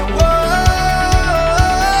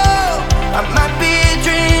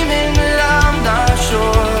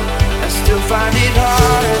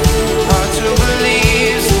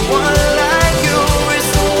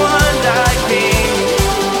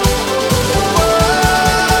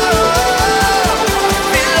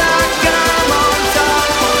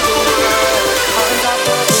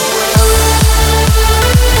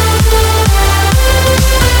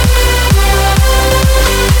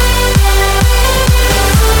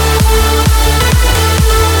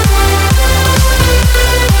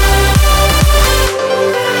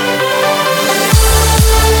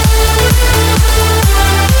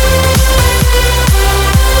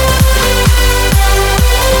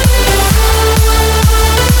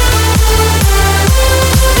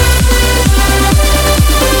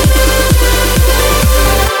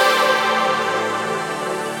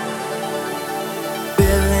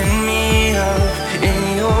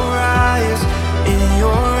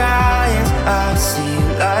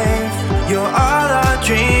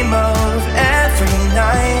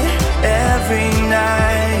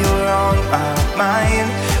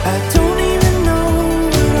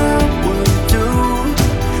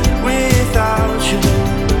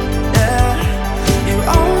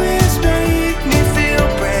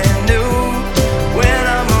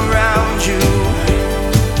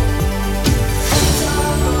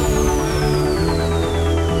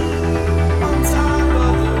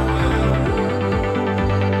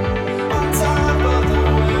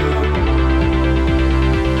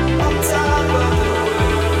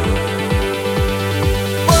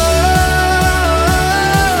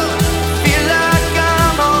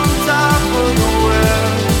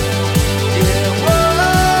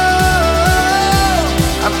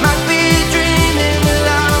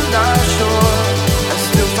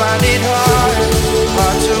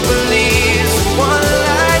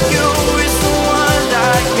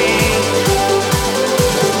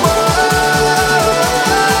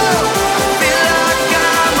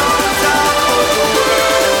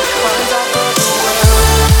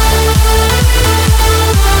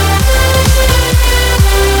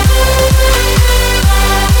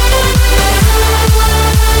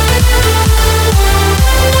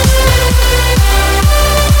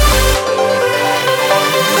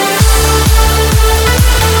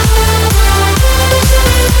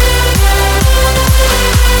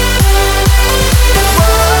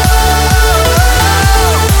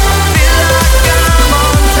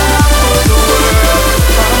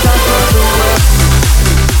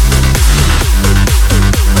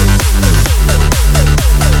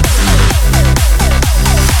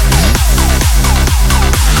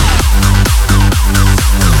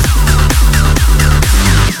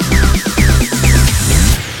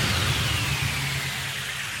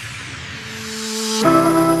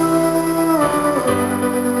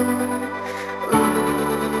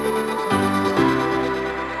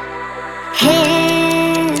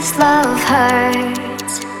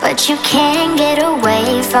 hurts, but you can't get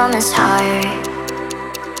away from his heart.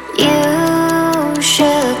 You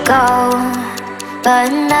should go, but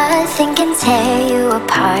nothing can tear you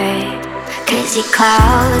apart. 'Cause he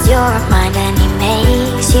clouds your mind and he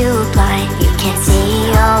makes you blind. You can't see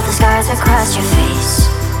all the scars across your face.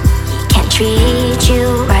 He can't treat you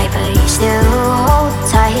right, but you still hold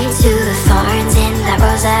tight to the thorns in that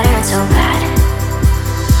rose that hurt so bad.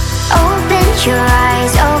 Open your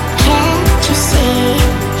eyes, oh can't you see?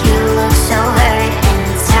 You look so hurt and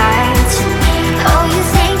tired to me. Oh, you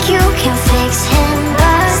think you can fix him,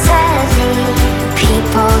 but sadly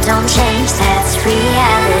people don't change, that's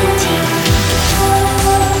reality.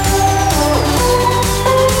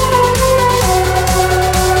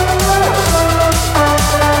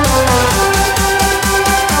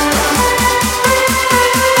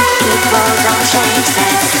 People don't change,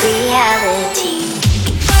 that's reality.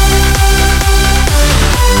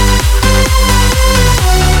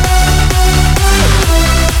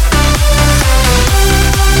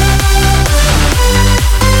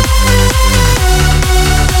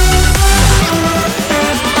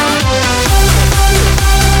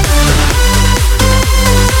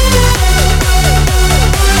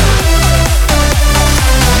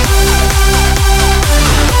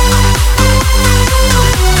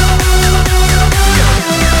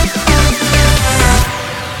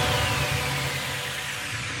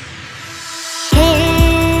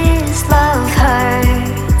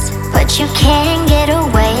 You can't get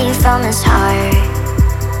away from his heart.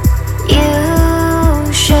 You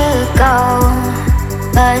should go,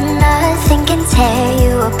 but nothing can tear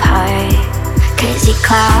you apart. 'Cause he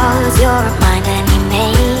clouds your mind and he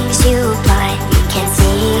makes you blind. You can't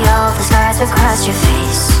see all the scars across your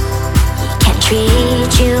face. He can't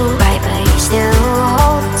treat you right, but you still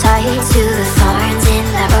hold tight to the thorns in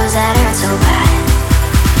that rose that hurt so bad.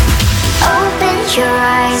 Open your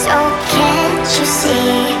eyes, oh can't you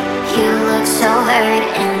see? You look so hurt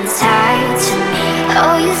and tired to me.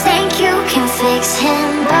 Oh, you think you can fix him,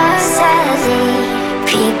 but sadly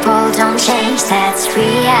people don't change, that's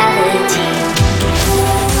reality.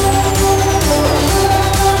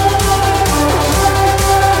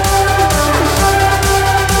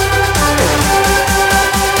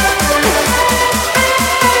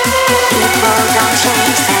 People don't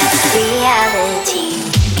change, that's reality.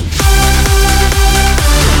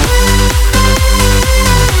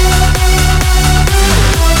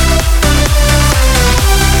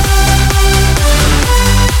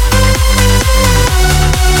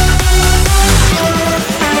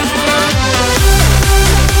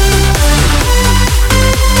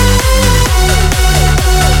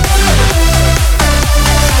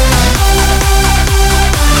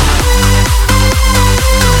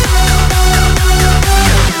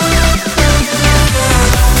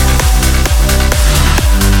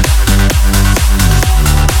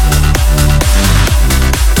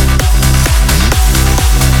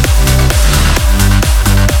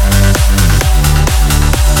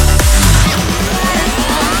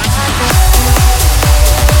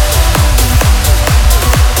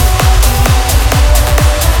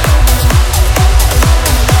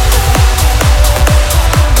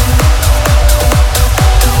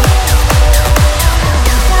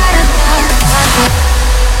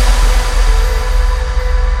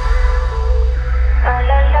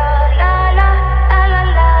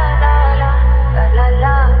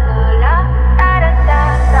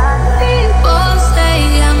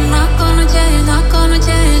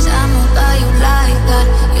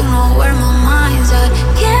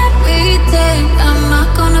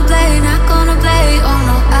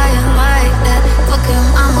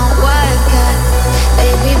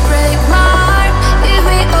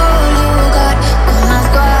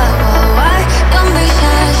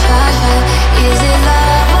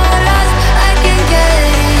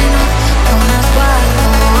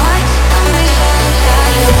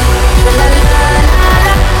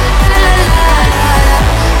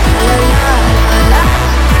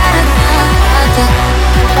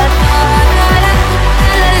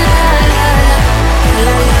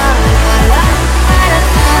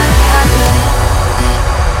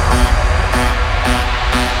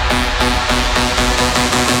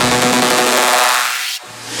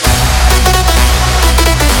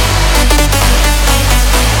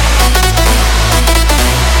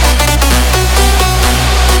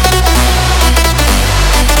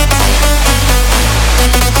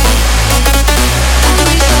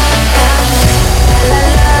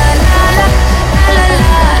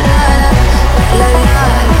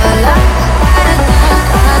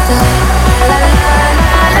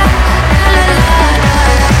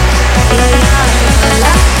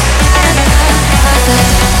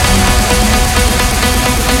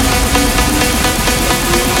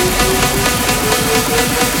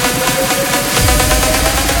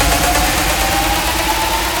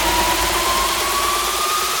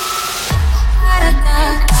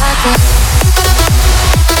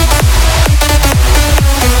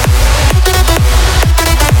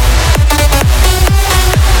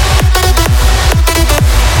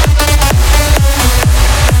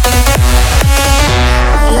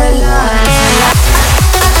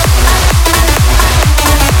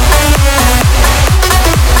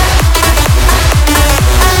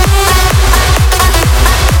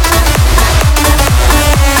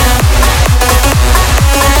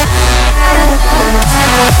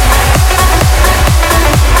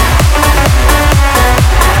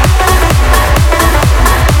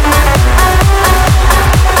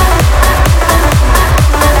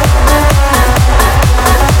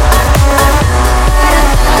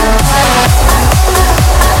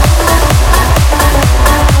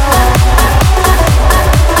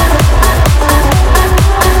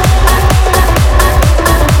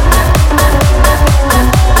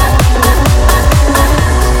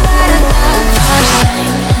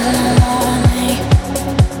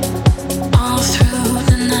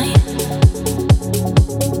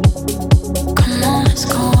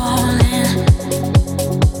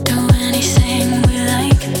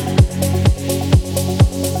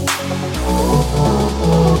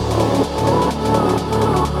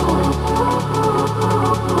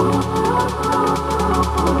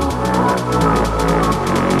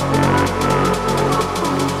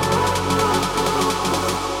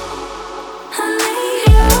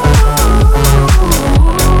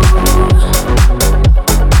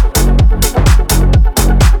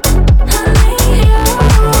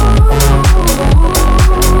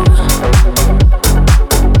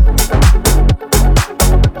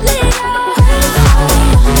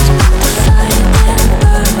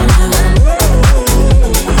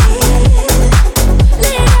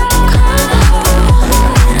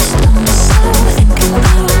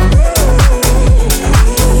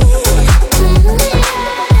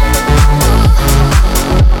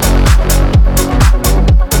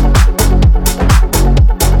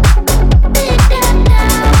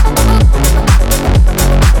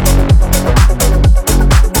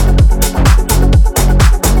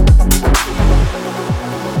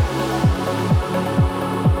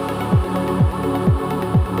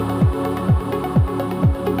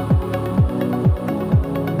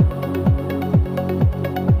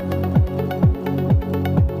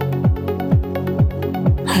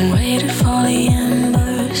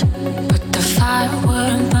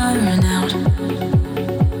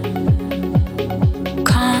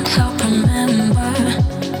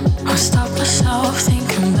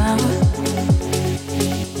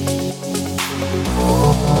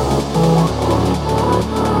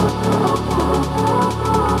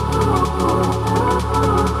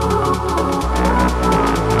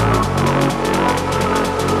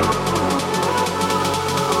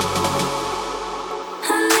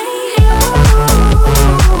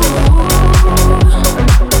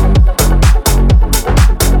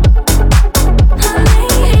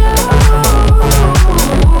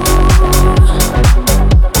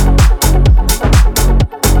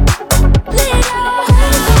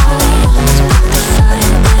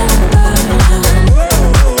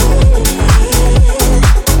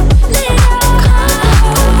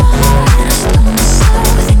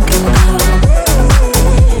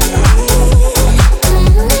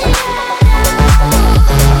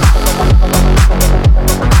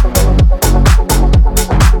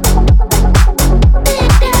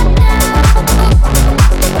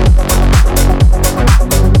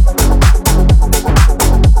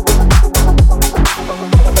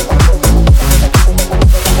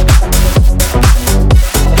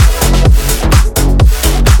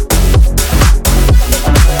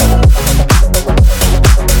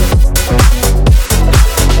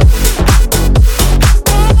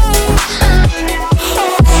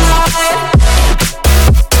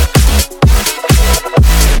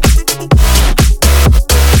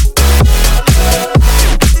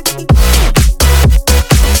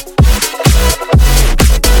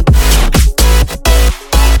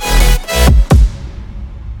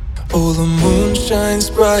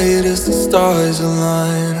 bright as the stars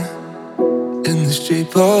align in the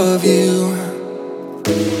shape of you.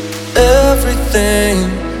 Everything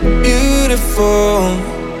beautiful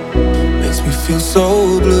makes me feel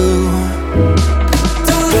so blue.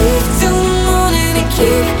 Don't leave till the morning and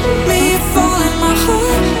keep me falling. My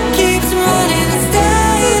heart keeps running and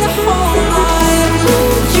staying the whole night.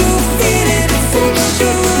 You feel it, it's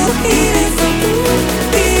sexual healing. So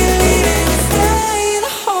believe it and stay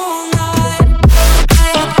the whole night.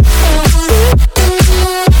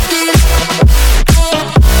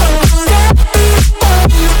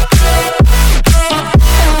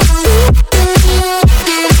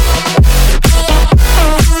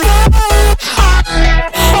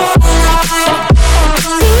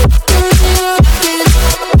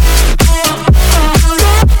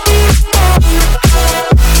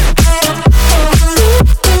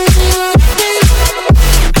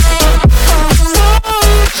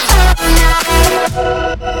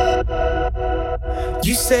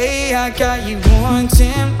 You say I got you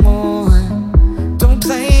wanting more. Don't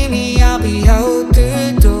play me, I'll be out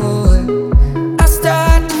the door. I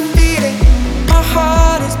start to feel it, my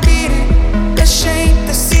heart is beating. Let's shake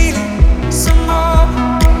the ceiling some more.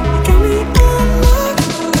 Got me unlocked.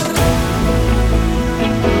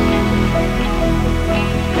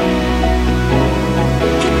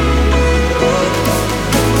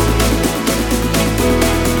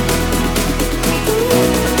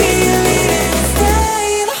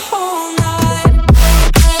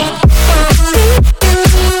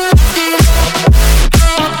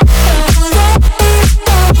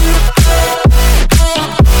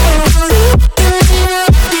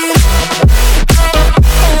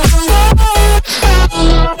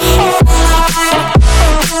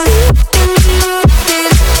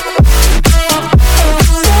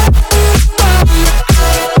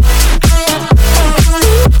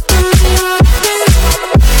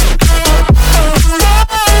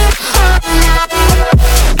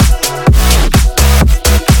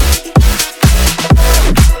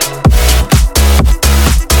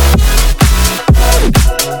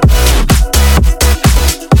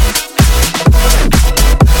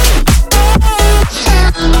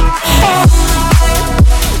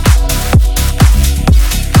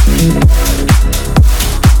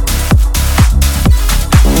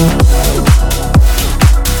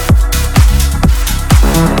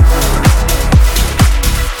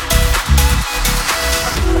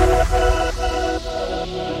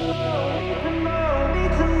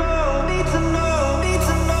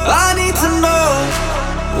 I need to know.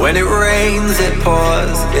 When it rains, it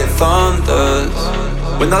pours, it thunders.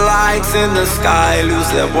 When the lights in the sky lose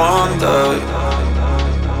their wonder,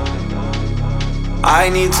 I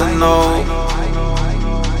need to know.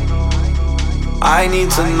 I need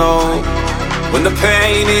to know. When the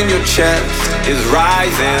pain in your chest is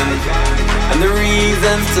rising and the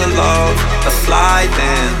reasons to love are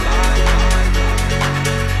sliding,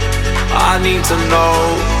 I need to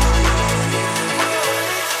know.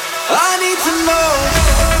 I need to know.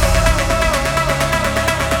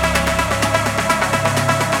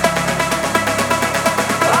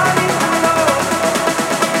 I need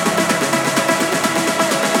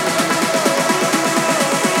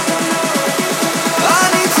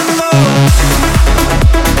to know.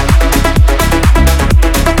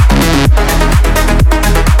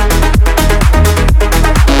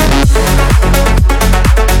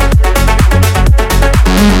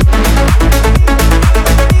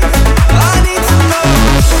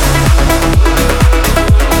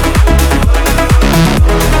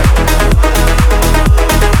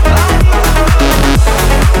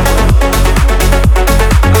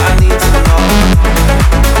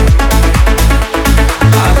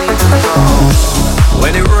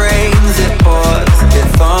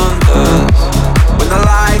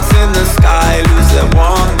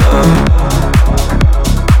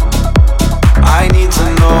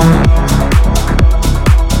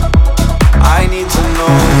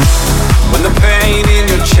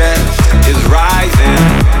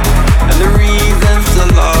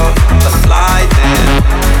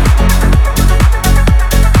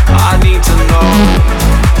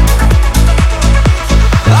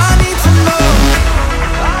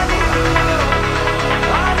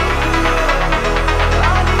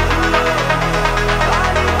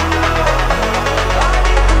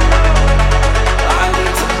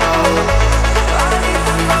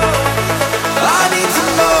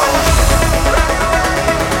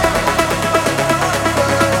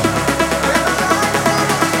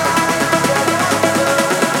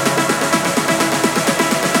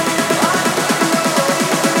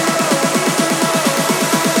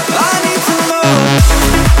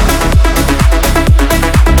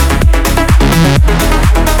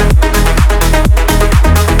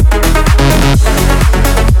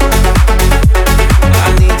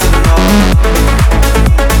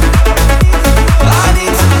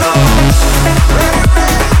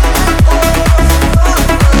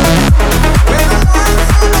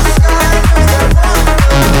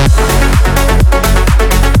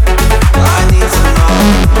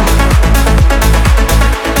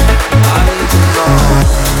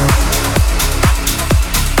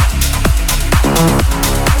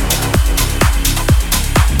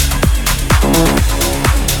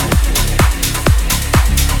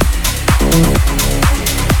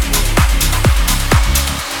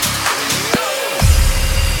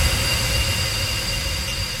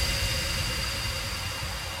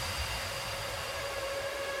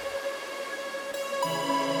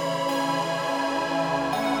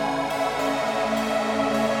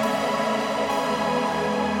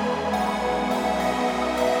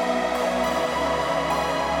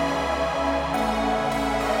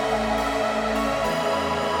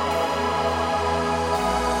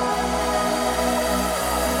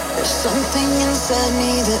 Something inside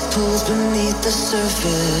me that pulls beneath the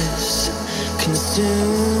surface,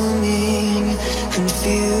 consuming,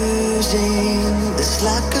 confusing. This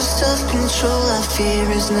lack of self-control I fear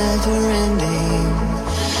is never ending.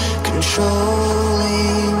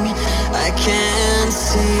 Controlling, I can't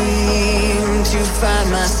seem to find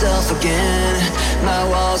myself again. My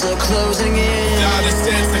walls are closing in. Not a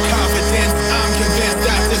sense of confidence, I'm convinced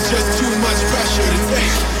that there's just too much pressure to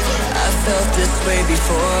take. I felt this way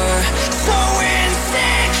before, so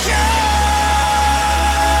insecure.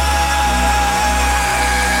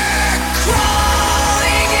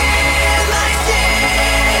 Crawling in my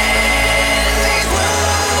skin, these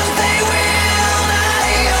wounds they will not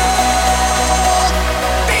heal.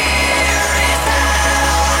 Fear is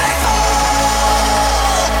how I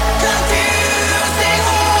fall, confusing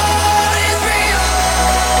what is real.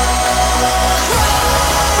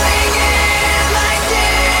 Crawling in my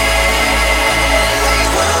skin, these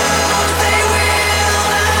wounds they will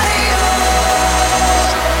not heal.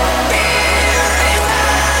 Fear is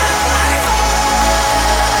how I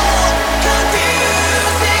fall,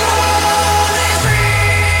 confusing what is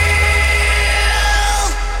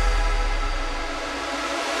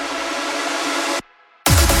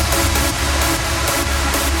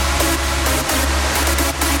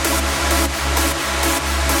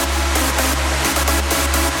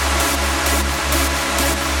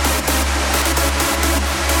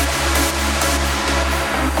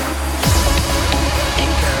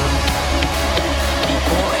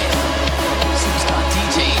Superstar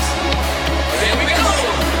DJs. There we go.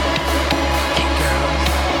 Hey girl,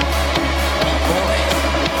 boy,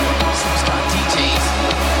 superstar DJs.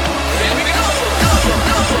 There we go.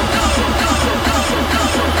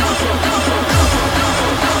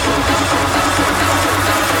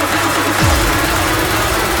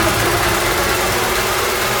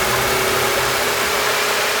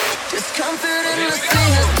 discomfort in the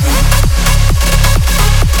sea.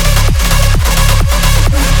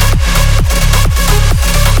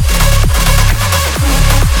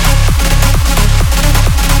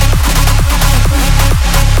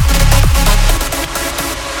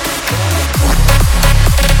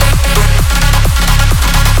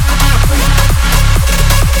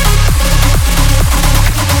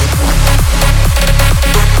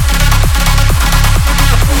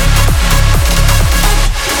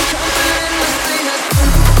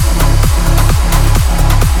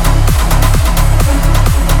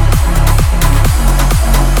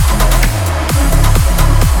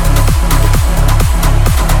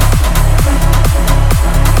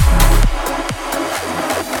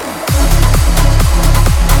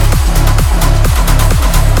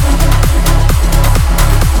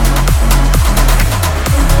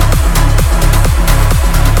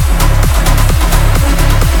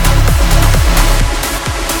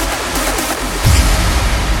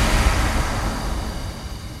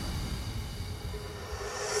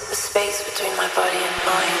 The space between my body and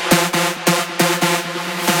mind.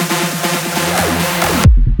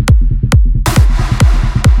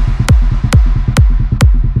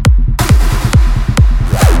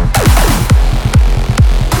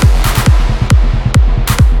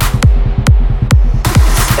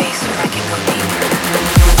 Space where I can go deeper.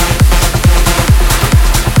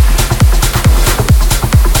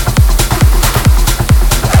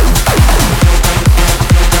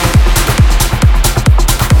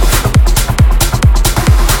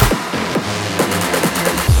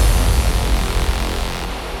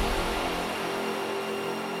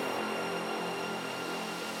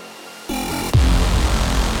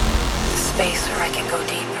 Space where I can go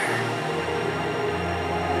deeper.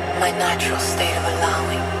 My natural state of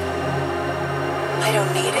allowing. I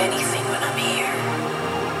don't need anything when I'm here,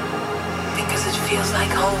 because it feels like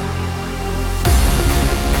home.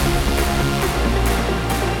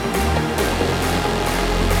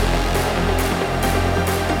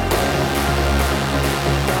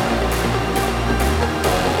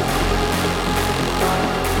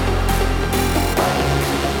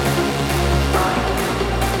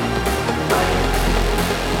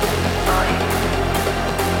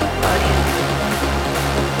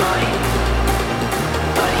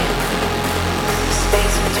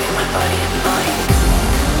 Space between my body and mind.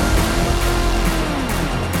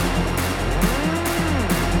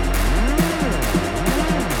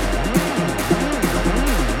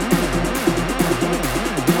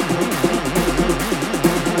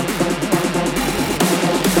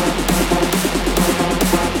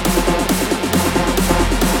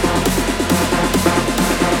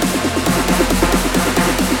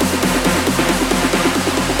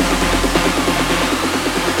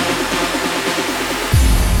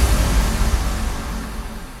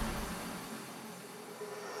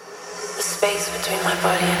 between my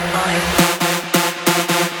body and mind.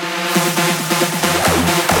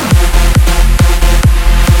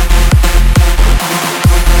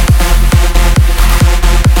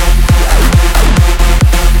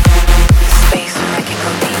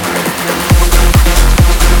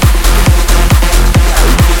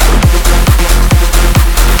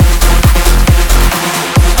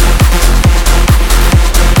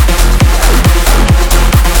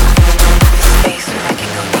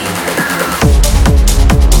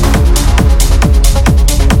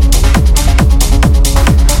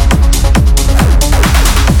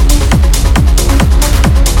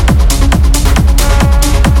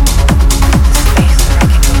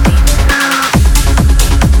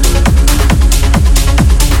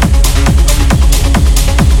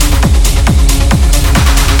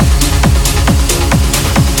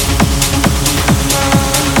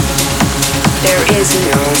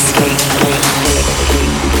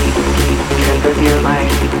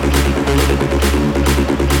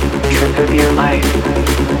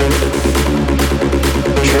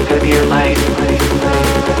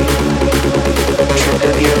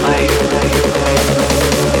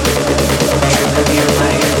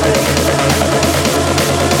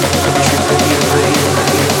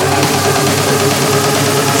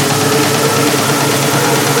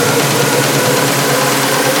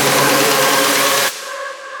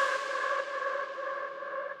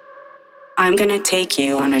 I'm gonna take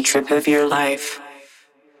you on a trip of your life.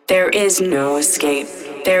 There is no escape.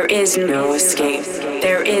 There is no escape.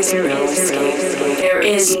 There is no escape. There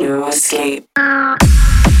is no escape.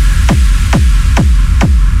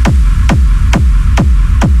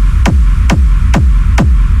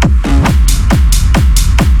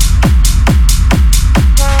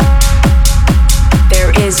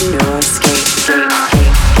 There is no escape.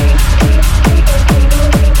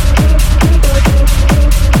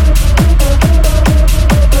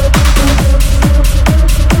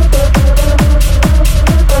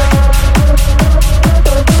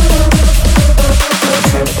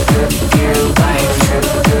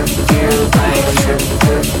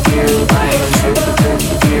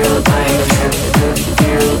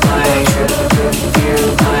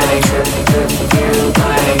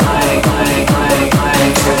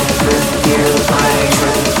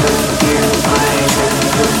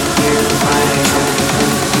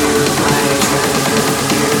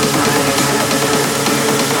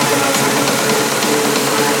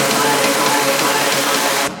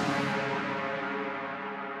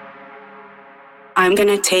 I'm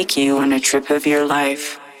gonna take you on a trip of your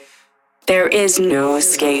life. There is no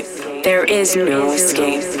escape. There is no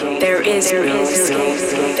escape. There is no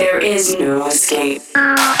escape. There is no escape.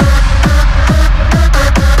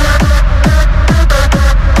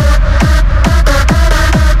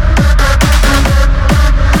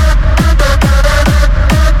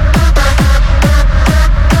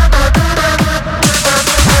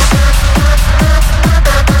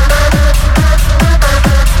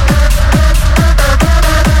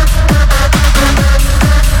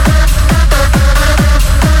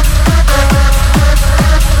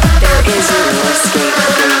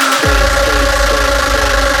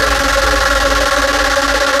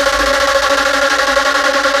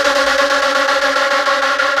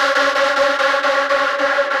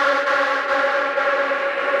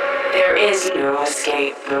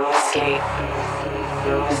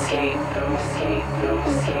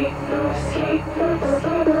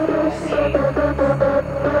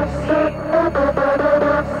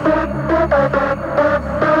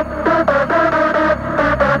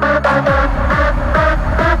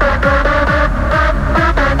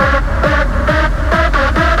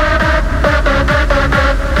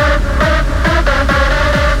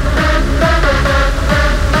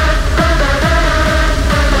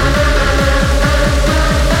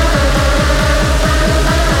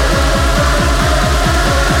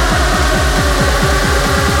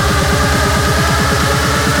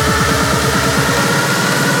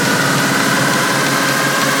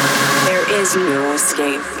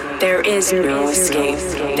 There is no escape.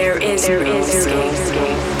 There is no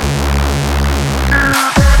escape.